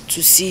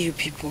 To see you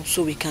people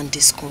so we can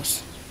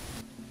discuss.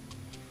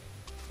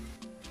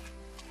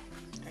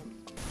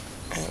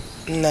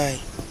 Nai,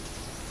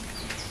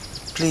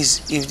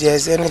 please, if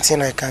there's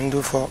anything I can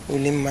do for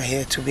Ulimma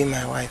here to be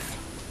my wife,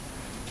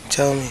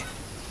 tell me.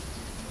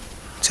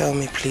 Tell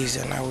me please,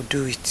 and I will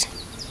do it.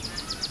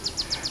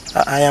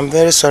 I am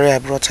very sorry I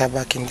brought her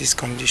back in this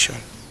condition.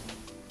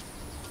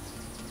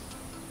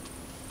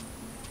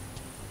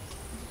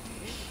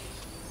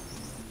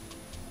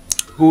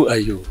 Who are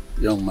you,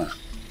 young man?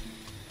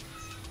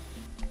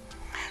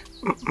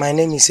 My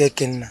name is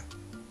Ekenna,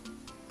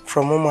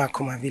 from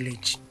Umuakuma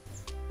village.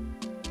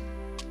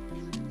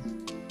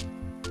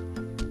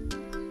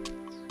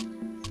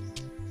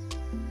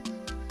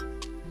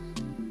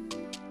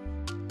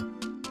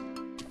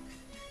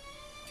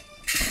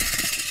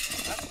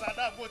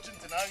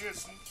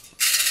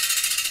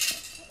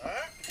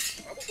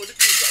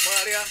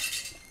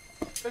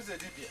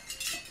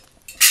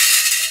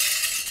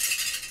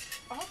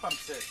 I hope I'm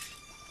safe.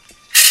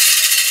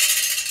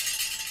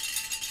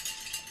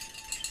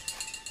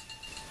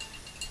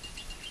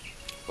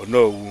 Oh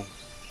no.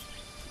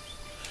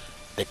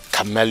 The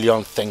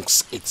chameleon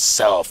thinks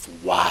itself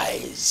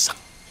wise,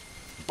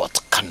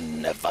 but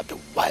can never be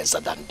wiser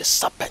than the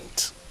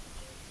serpent.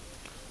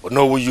 Oh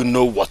no, you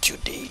know what you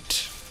did.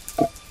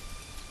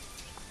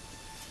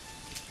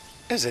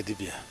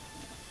 Ezedibia,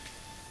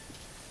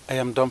 I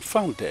am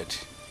dumbfounded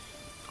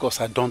because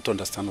I don't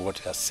understand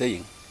what you are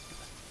saying.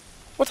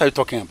 What are you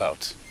talking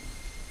about?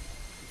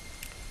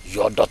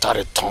 Your daughter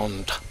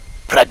returned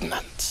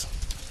pregnant,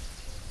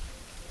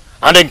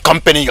 and in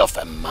company of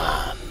a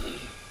man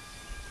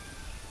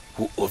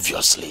who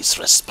obviously is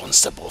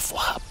responsible for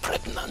her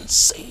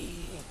pregnancy.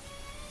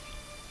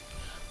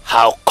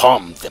 How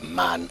come the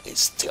man is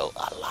still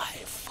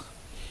alive?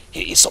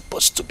 He is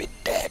supposed to be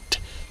dead,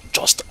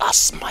 just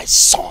as my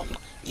son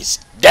is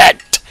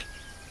dead.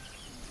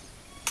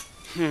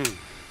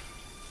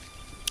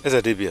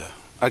 Ezedibia,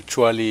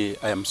 actually,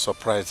 I am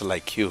surprised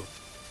like you.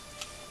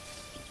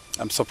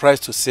 I'm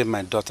surprised to see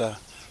my daughter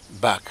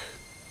back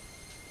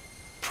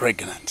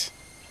pregnant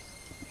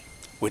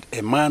with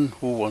a man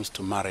who wants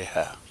to marry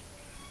her.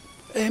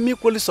 I am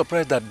equally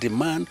surprised that the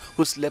man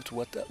who slept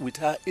with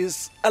her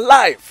is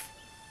alive.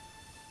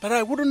 But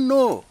I wouldn't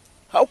know.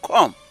 How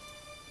come?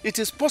 It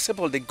is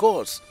possible the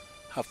gods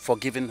have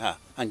forgiven her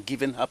and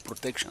given her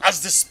protection.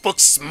 As the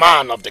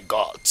spokesman of the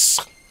gods.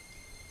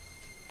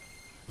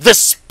 The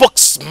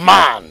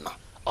spokesman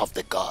of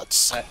the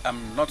gods. I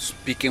am not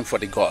speaking for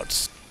the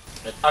gods.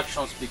 But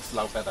action speaks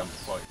louder than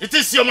voice. It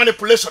is your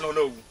manipulation, or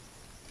no?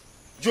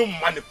 You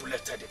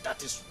manipulated it.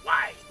 That is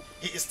why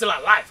he is still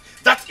alive.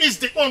 That is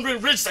the only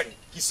reason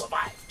he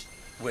survived.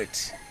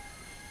 Wait.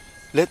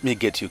 Let me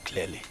get you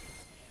clearly.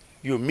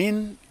 You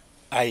mean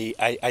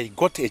I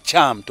got a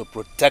charm to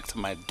protect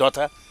my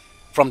daughter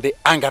from the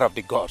anger of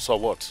the gods, or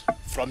what?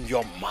 From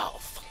your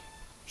mouth,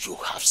 you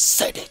have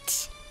said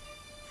it.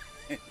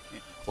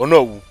 Oh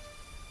no,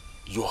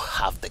 you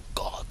have the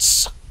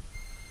gods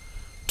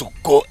to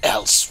go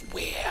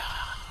elsewhere,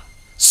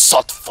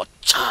 sought for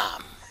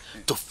charm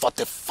to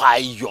fortify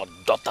your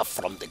daughter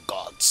from the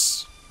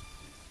gods.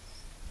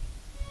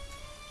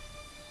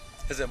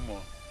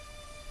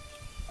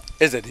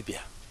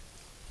 Ezedibia,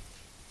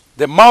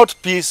 the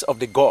mouthpiece of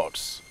the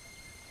gods,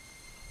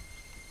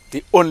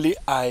 the only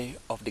eye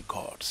of the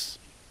gods.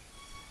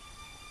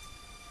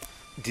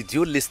 Did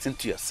you listen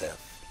to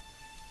yourself?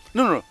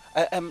 No,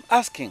 I am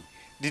asking,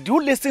 did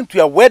you listen to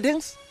your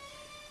weddings?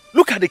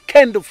 Look at the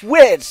kind of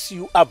words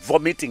you are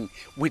vomiting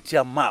with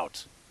your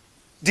mouth,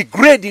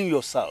 degrading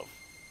yourself,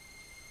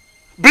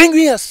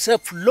 bringing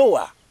yourself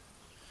lower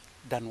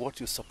than what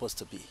you're supposed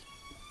to be.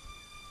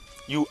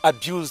 You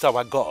abused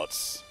our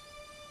gods.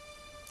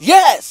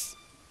 Yes!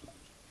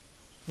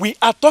 We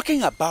are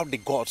talking about the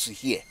gods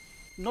here,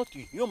 not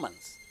you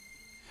humans.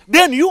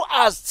 Then you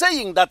are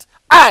saying that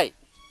I,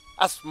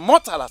 as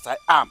mortal as I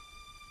am,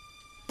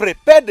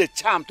 prepared the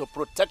charm to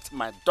protect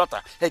my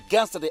daughter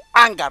against the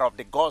anger of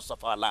the gods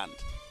of our land.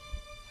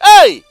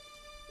 Hey!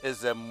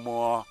 Is a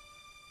more.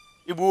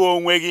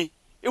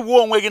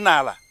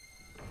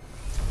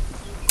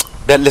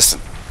 Then listen,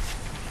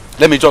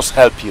 let me just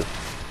help you.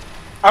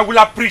 I will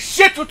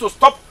appreciate you to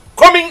stop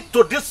coming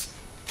to this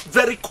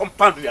very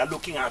compound we are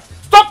looking at.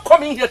 Stop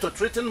coming here to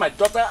threaten my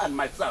daughter and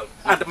myself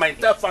and my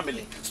entire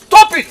family.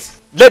 Stop it!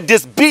 Let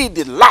this be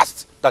the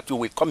last that you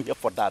will come here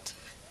for that.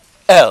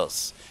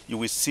 Else, you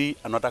will see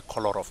another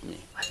color of me.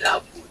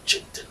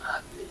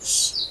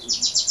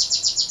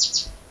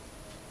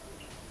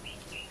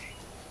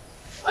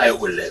 I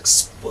will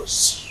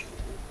expose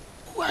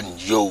you,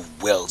 and you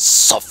will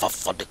suffer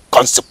for the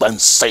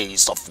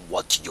consequences of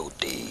what you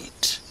did.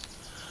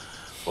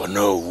 Oh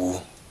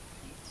no,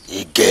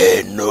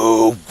 Ige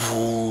no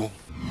gu.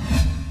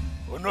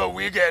 Oh no,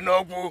 Ige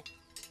no gu.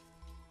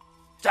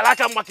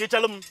 Chalaka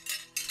makichalum.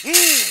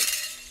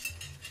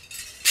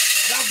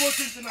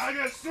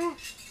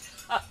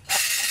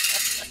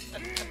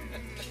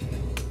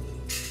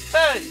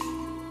 Hey!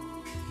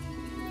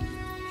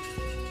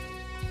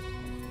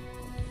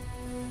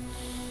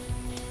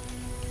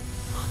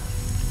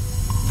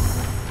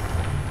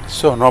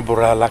 So no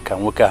burala ka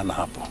nwoke a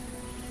na-apụ.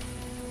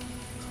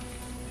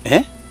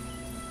 Eh?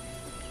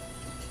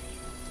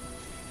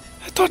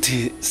 I thought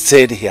he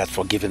said he had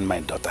forgiven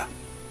my daughter.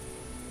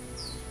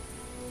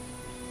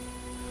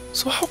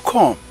 So how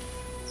come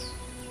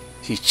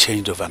he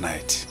changed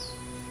overnight?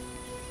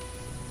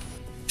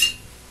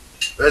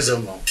 Where's your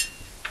mom?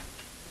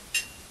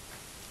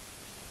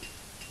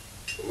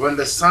 When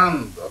the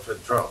sound of a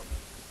drum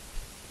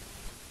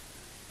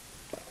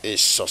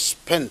is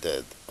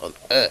suspended on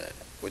air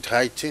with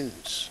high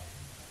tunes,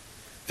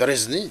 there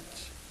is need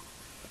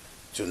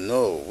to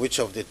know which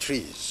of the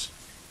trees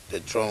the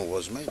drum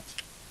was made.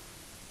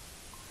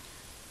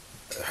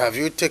 Have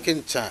you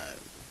taken time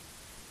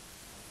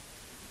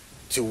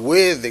to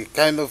weigh the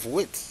kind of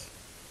width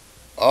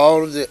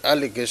all the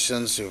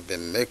allegations you've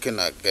been making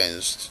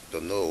against the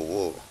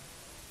Nosa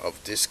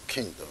of this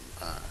kingdom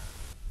are?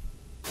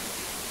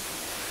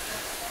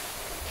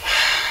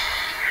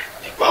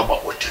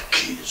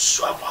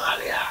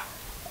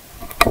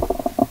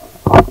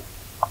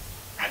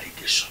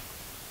 Allegation.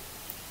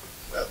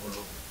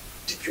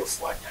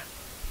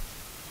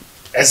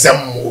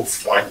 Ezemo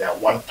Fwanya,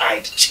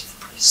 one-eyed chief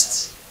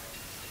priest.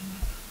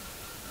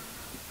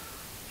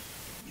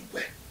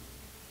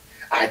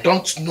 I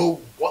don't know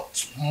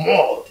what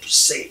more to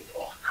say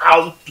or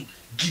how to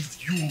give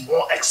you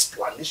more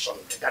explanation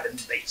regarding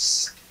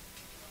this.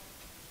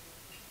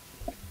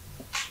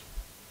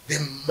 The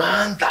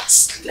man that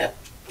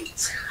slept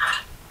with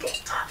her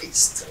daughter is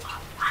still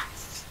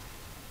alive.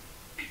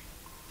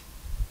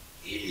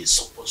 He is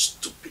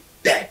supposed to be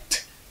dead,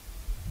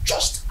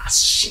 just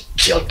as she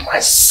killed my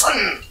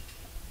son.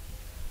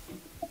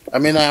 I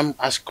mean, I'm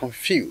as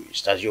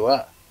confused as you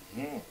are.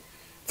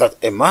 That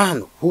a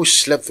man who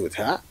slept with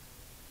her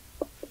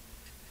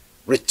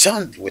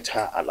returned with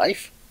her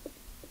alive?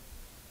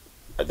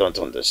 I don't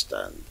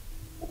understand.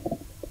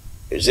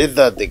 Is it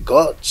that the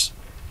gods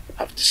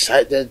have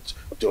decided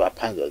to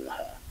abandon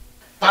her?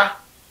 Pa?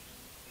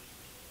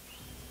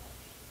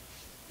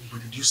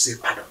 Did you say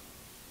pardon?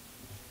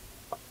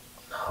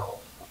 No.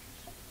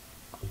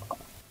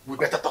 We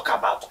better talk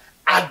about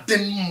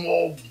adding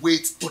more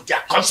weight to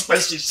their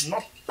consequences,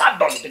 not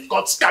pardon. The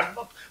gods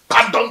cannot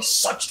pardon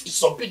such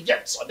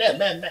disobedience on their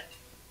men.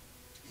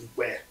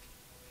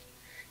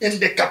 In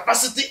the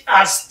capacity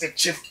as the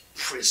chief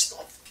priest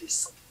of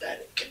this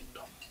very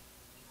kingdom,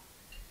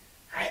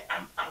 I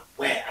am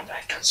aware and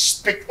I can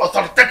speak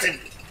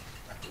authoritatively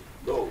that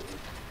Nosa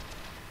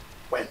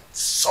went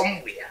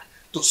somewhere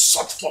to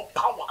search for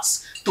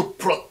powers to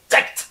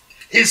protect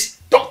his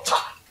daughter.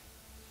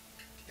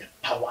 The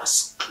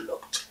powers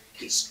cloaked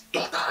his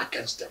daughter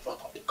against the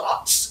wrath of the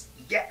gods.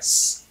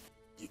 Yes.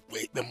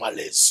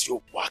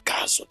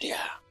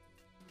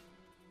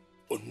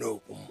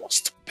 Onowu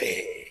must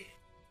pay.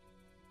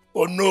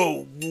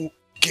 Onowu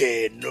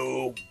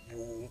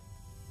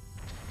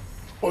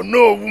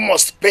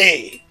must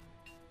pay.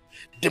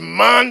 The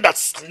man that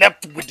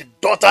slept with the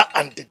daughter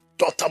and the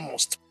daughter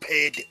must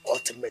pay the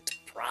ultimate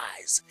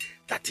price.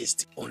 That is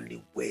the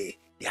only way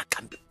there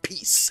can be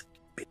peace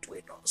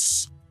between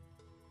us.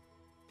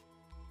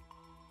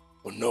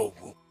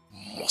 Onowu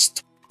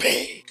must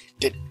pay.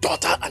 The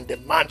daughter and the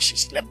man she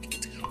slept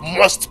with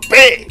must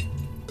pay.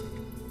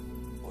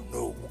 Oh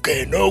no,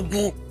 okay, no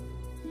good.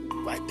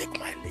 I take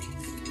my leave.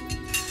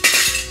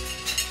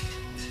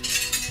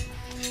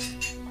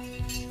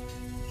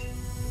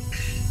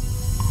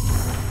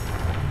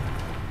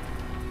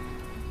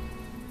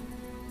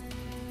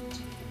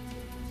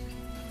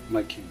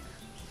 My king,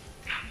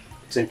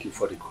 thank you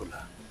for the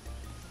cola.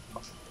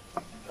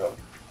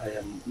 I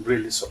am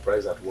really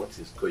surprised at what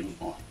is going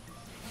on.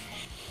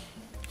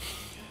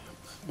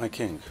 My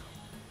king,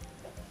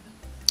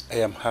 I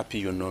am happy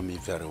you know me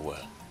very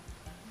well.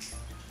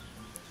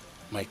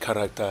 My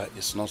character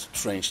is not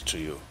strange to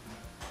you.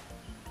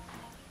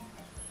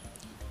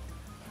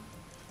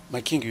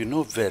 My king, you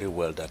know very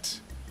well that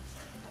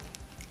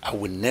I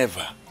will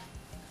never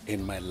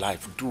in my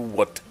life do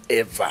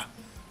whatever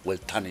will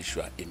tarnish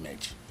your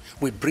image,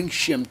 will bring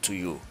shame to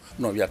you,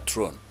 nor your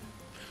throne,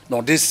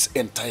 nor this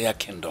entire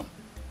kingdom.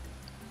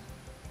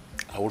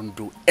 I wouldn't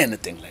do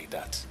anything like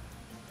that.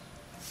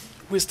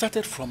 We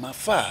started from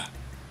afar.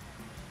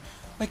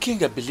 My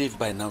king, I believe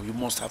by now you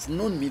must have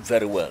known me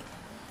very well,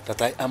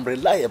 that I am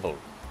reliable.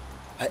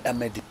 I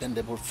am a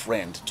dependable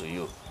friend to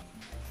you.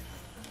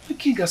 My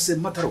king, as a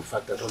matter of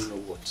fact, I don't know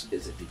what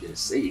Ezebibia is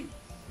saying.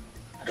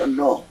 I don't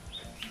know.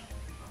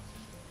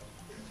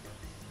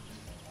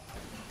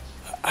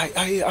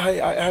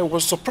 I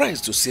was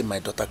surprised to see my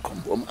daughter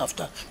come home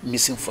after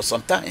missing for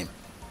some time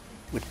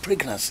with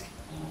pregnancy.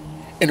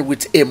 And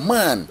with a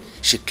man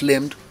she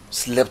claimed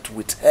slept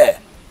with her.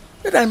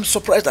 And I'm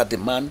surprised that the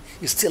man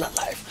is still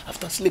alive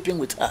after sleeping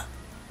with her.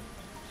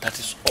 That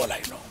is all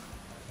I know.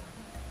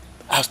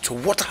 As to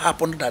what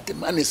happened that the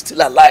man is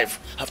still alive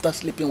after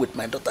sleeping with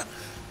my daughter,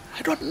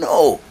 I don't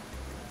know.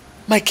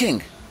 My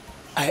king,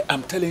 I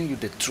am telling you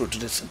the truth,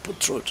 the simple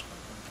truth.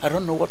 I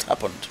don't know what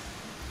happened.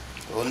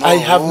 Oh, no. I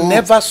have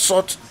never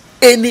sought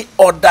any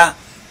other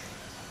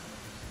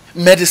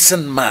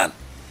medicine man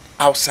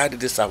outside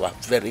this our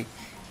very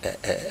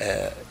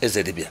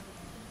Ezedibia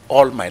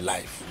all my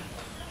life.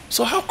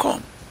 So how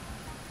come?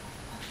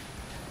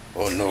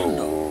 Oh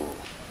no.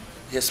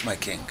 Yes, my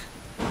king.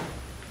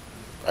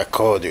 I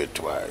called you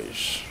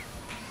twice.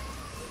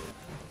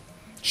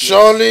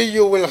 Surely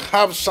you will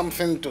have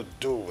something to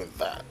do with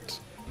that.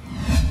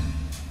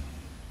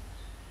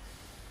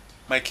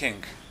 My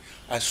king,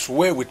 I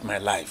swear with my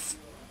life,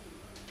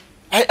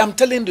 I am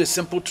telling you the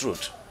simple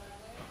truth.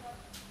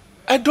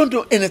 I don't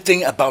know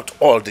anything about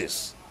all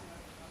this.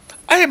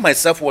 I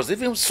myself was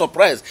even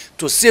surprised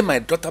to see my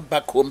daughter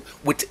back home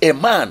with a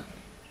man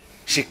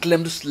she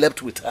claimed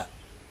slept with her,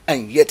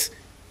 and yet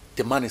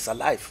the man is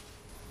alive.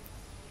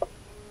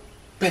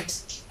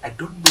 But I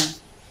don't know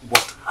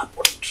what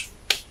happened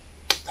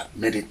that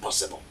made it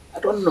possible. I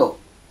don't know.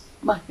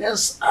 My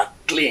hands are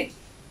clean.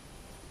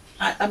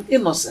 I am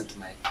innocent,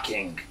 my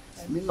king.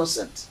 I'm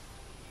innocent.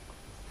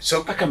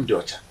 So, Pakam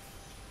Docha.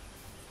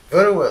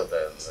 Very well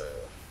then.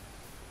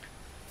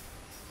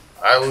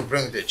 I will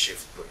bring the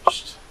chief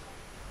priest.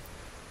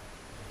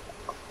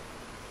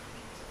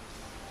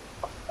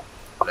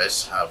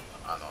 Let's have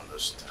an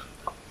understanding.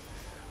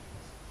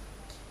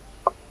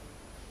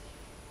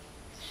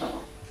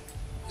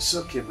 It's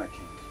okay, my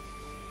king.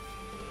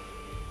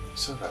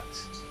 It's all right.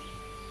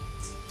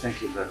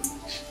 Thank you very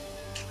much.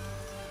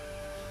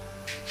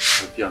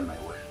 I'll be on my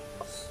way.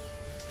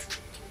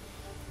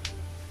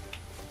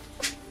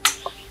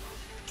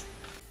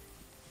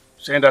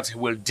 Saying that he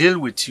will deal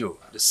with you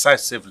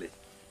decisively,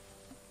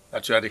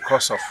 that you are the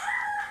cause of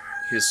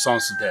his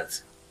son's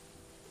death.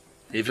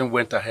 He even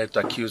went ahead to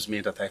accuse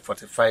me that I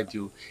fortified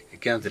you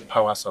against the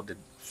powers of the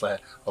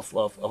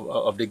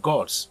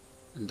gods.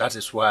 And that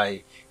is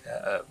why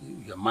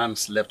your man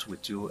slept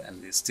with you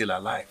and is still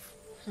alive.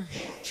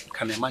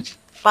 Can you imagine?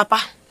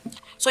 Papa,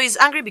 so he's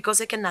angry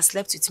because Ekena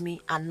slept with me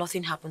and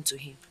nothing happened to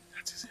him.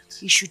 That is it.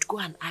 He should go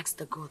and ask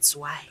the gods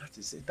why. That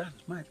is it. That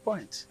is my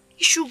point.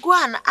 He should go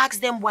and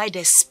ask them why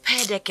they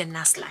spared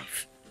Ekena's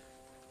life.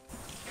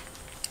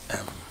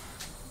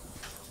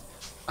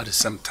 At the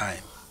same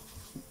time,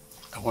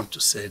 I want to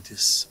say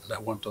this, and I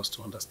want us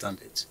to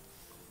understand it.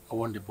 I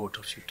want the both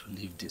of you to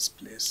leave this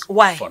place.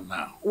 Why? For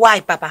now. Why,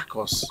 Papa?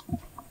 Because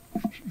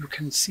you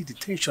can see the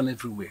tension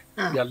everywhere.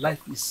 Your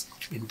life is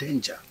in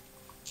danger.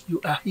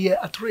 You are here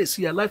at risk.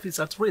 Your life is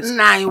at risk.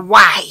 Nah,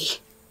 why?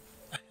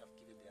 I have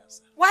given the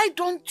answer. Why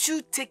don't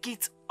you take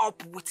it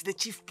up with the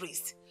chief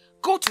priest?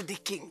 Go to the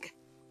king.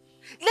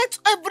 Let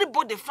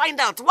everybody find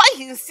out why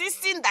he's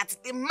insisting that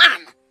the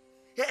man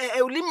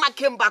Ulima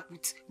came back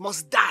with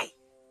must die.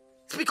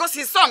 It's because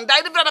his son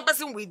died, every other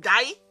person will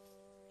die.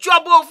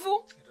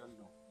 Chuabofu.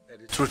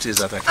 The truth is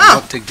that I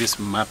cannot take this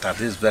matter,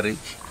 this very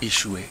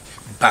issue,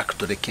 back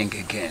to the king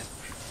again.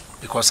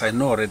 Because I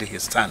know already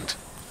his stand.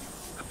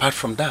 Apart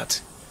from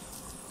that,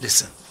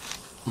 listen,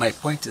 my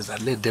point is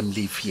that let them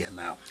live here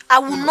now. I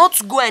will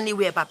not go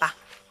anywhere, Papa.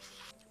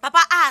 Papa,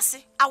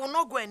 I will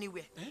not go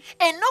anywhere.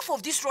 Enough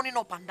of this running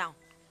up and down.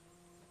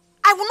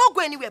 I will not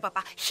go anywhere,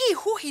 Papa. He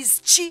who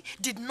his chi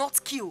did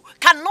not kill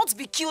cannot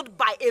be killed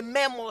by a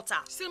mere mortal.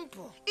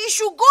 Simple. He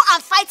should go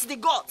and fight the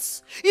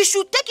gods. He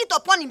should take it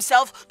upon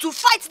himself to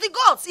fight the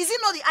gods. Is it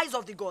not the eyes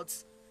of the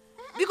gods?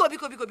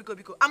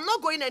 Biko. I'm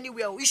not going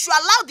anywhere. He should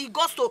allow the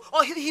gods to,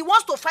 or he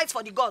wants to fight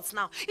for the gods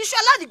now. He should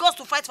allow the gods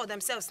to fight for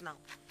themselves now.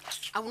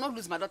 I will not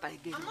lose my daughter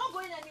again. I'm not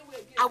going anywhere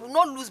again. I will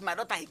not lose my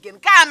daughter again.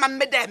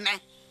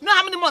 You know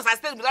how many months I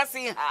stayed without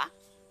seeing her?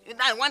 You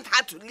know, I want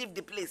her to leave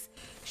the place.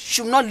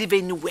 She will not live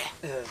anywhere.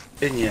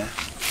 Enya,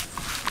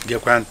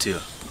 get quantio.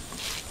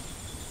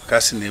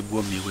 Cassine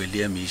boom me will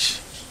hear me.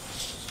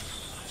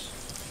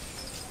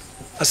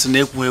 As a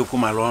neck will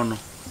come along,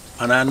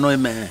 and I know a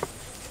man,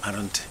 I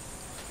don't.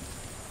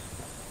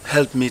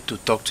 Help me to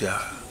talk to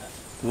her,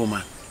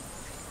 woman.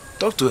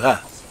 Talk to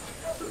her.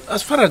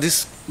 As far as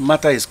this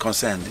matter is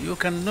concerned, you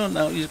can know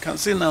now, you can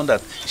see now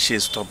that she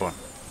is stubborn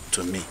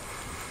to me.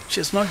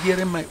 She's not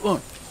hearing my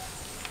own.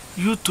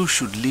 You two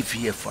should live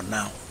here for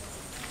now.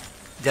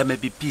 There may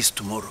be peace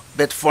tomorrow,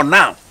 but for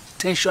now,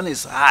 tension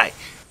is high.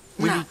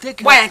 When you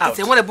take her out,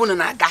 you're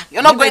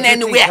not going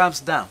anywhere. When calms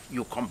down,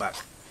 you come back.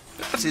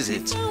 That is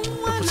it.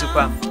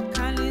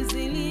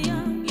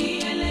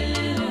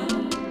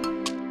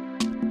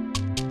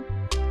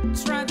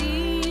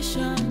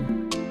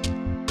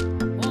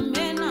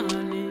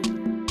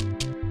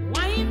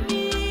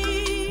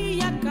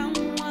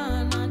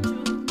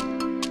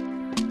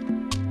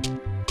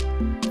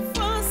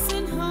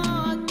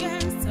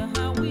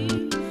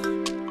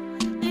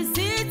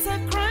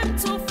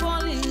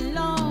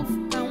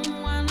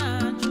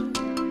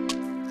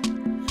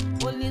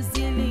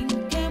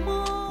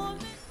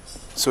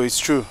 So it's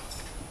true.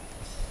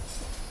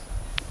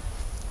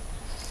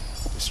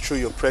 It's true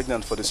you're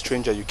pregnant for the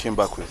stranger you came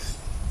back with.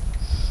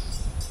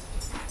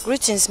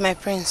 Greetings, my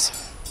prince.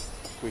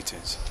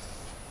 Greetings.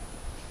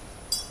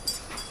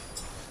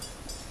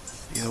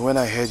 You know, when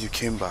I heard you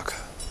came back,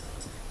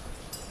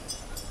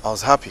 I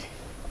was happy.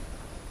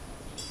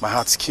 My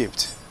heart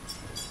skipped.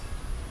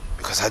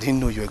 Because I didn't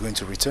know you were going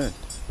to return.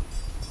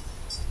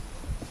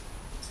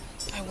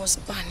 I was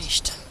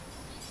banished.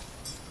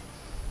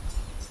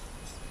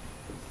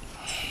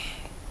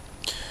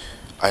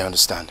 I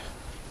understand.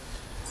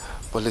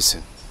 But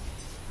listen,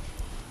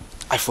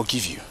 I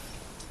forgive you.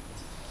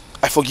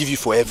 I forgive you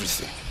for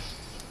everything.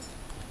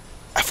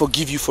 I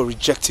forgive you for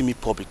rejecting me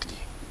publicly.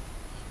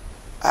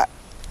 I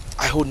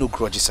hold no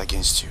grudges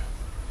against you.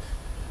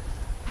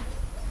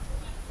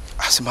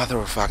 As a matter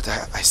of fact,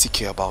 I still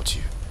care about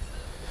you.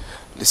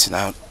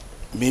 Listen,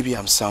 maybe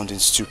I'm sounding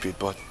stupid,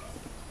 but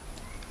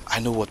I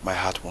know what my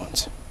heart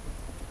wants.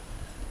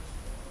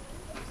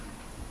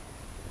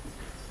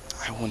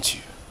 I want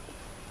you.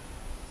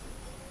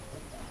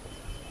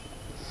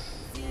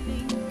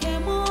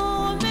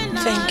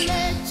 Thank you.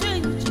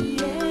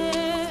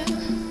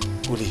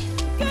 Uli.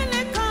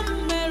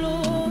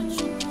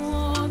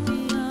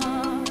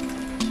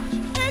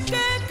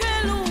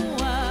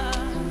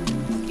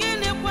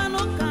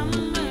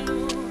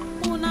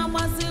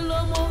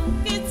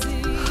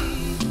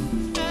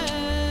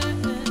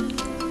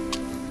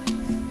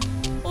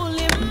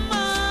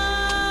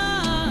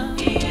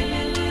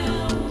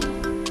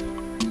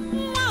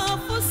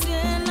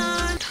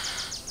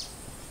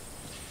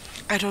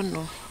 I don't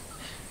know.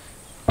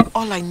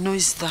 All I know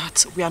is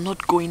that we are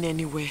not going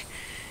anywhere.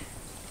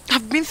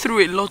 I've been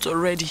through a lot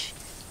already.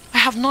 I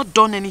have not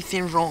done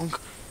anything wrong.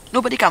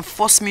 Nobody can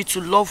force me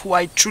to love who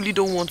I truly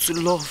don't want to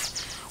love.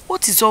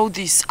 What is all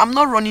this? I'm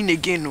not running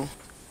again, no.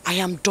 I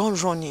am done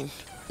running.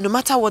 No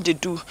matter what they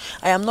do,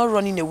 I am not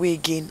running away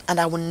again, and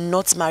I will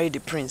not marry the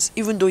prince,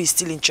 even though he's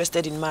still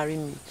interested in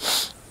marrying me.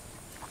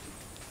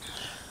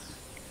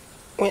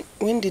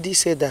 When did he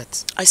say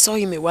that? I saw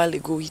him a while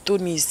ago. He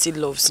told me he still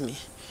loves me.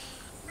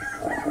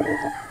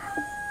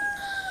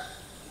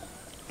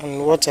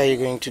 And what are you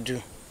going to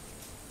do?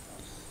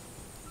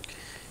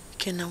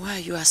 Kenna, why are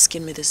you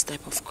asking me this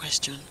type of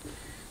question?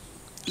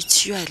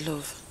 It's you I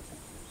love.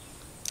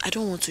 I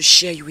don't want to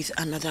share you with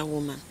another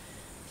woman.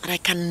 And I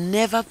can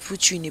never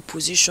put you in a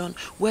position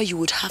where you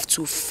would have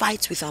to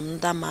fight with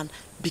another man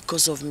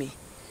because of me.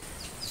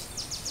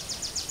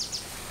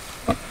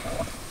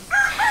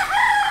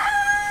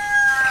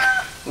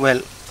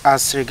 Well,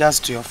 as regards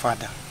to your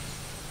father,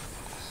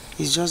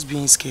 he's just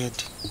being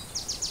scared.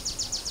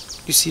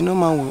 You see, no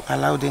man will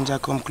allow danger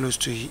come close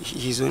to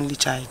his only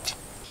child.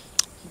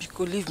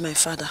 Biko, leave my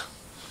father.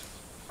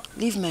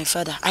 Leave my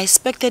father. I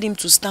expected him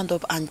to stand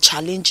up and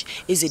challenge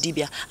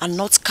Ezedibia and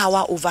not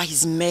cower over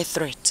his mere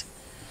threat.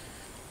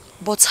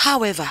 But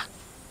however,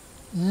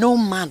 no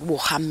man will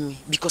harm me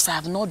because I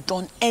have not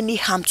done any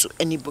harm to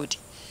anybody.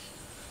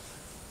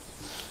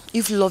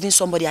 If loving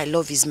somebody I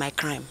love is my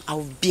crime, I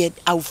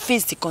will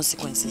face the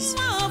consequences.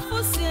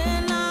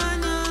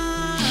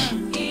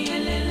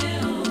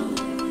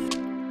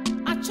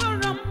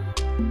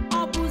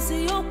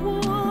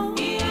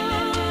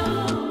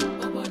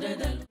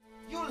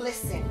 You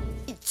listen,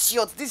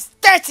 idiot, this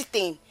dirty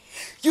thing.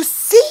 You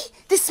see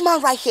this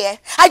man right here?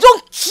 I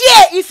don't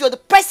care if you're the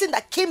person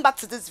that came back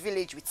to this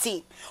village with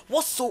him.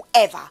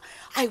 Whatsoever,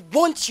 I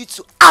want you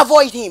to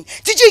avoid him.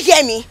 Did you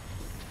hear me?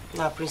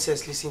 Now,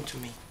 princess, listen to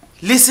me.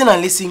 Listen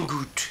and listen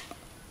good.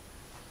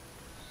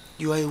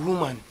 You are a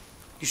woman.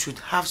 You should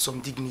have some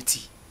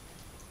dignity.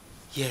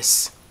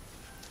 Yes.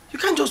 You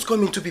can't just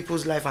come into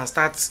people's life and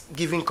start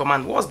giving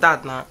command. What's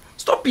that now?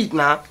 Stop it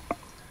now.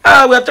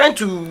 We are trying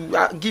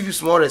to give you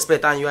small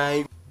respect and you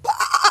are... But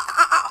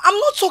I'm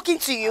not talking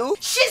to you.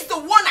 She's the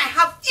one I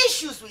have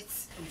issues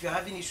with. If you're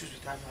having issues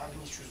with her, you're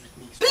having issues with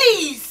me.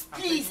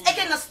 Please,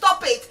 again,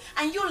 stop it.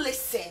 And you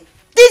listen.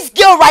 This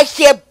girl right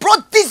here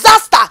brought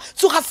disaster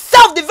to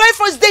herself the very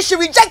first day she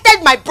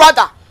rejected my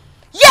brother.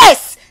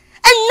 Yes!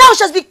 And now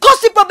she has been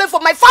causing problem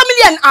for my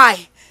family and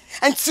I.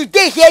 And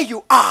today here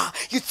you are.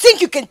 You think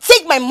you can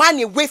take my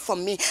money away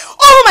from me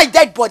over my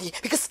dead body.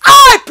 Because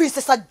I,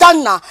 Princess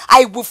Adana,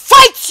 I will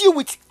fight you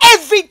with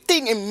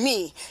everything in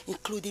me,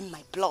 including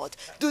my blood.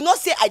 Do not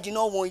say I do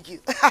not want you.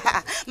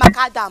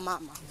 Makada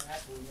mama.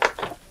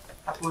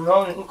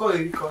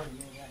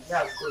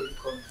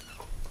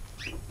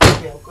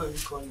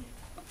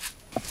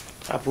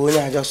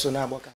 Aponya just so na boka.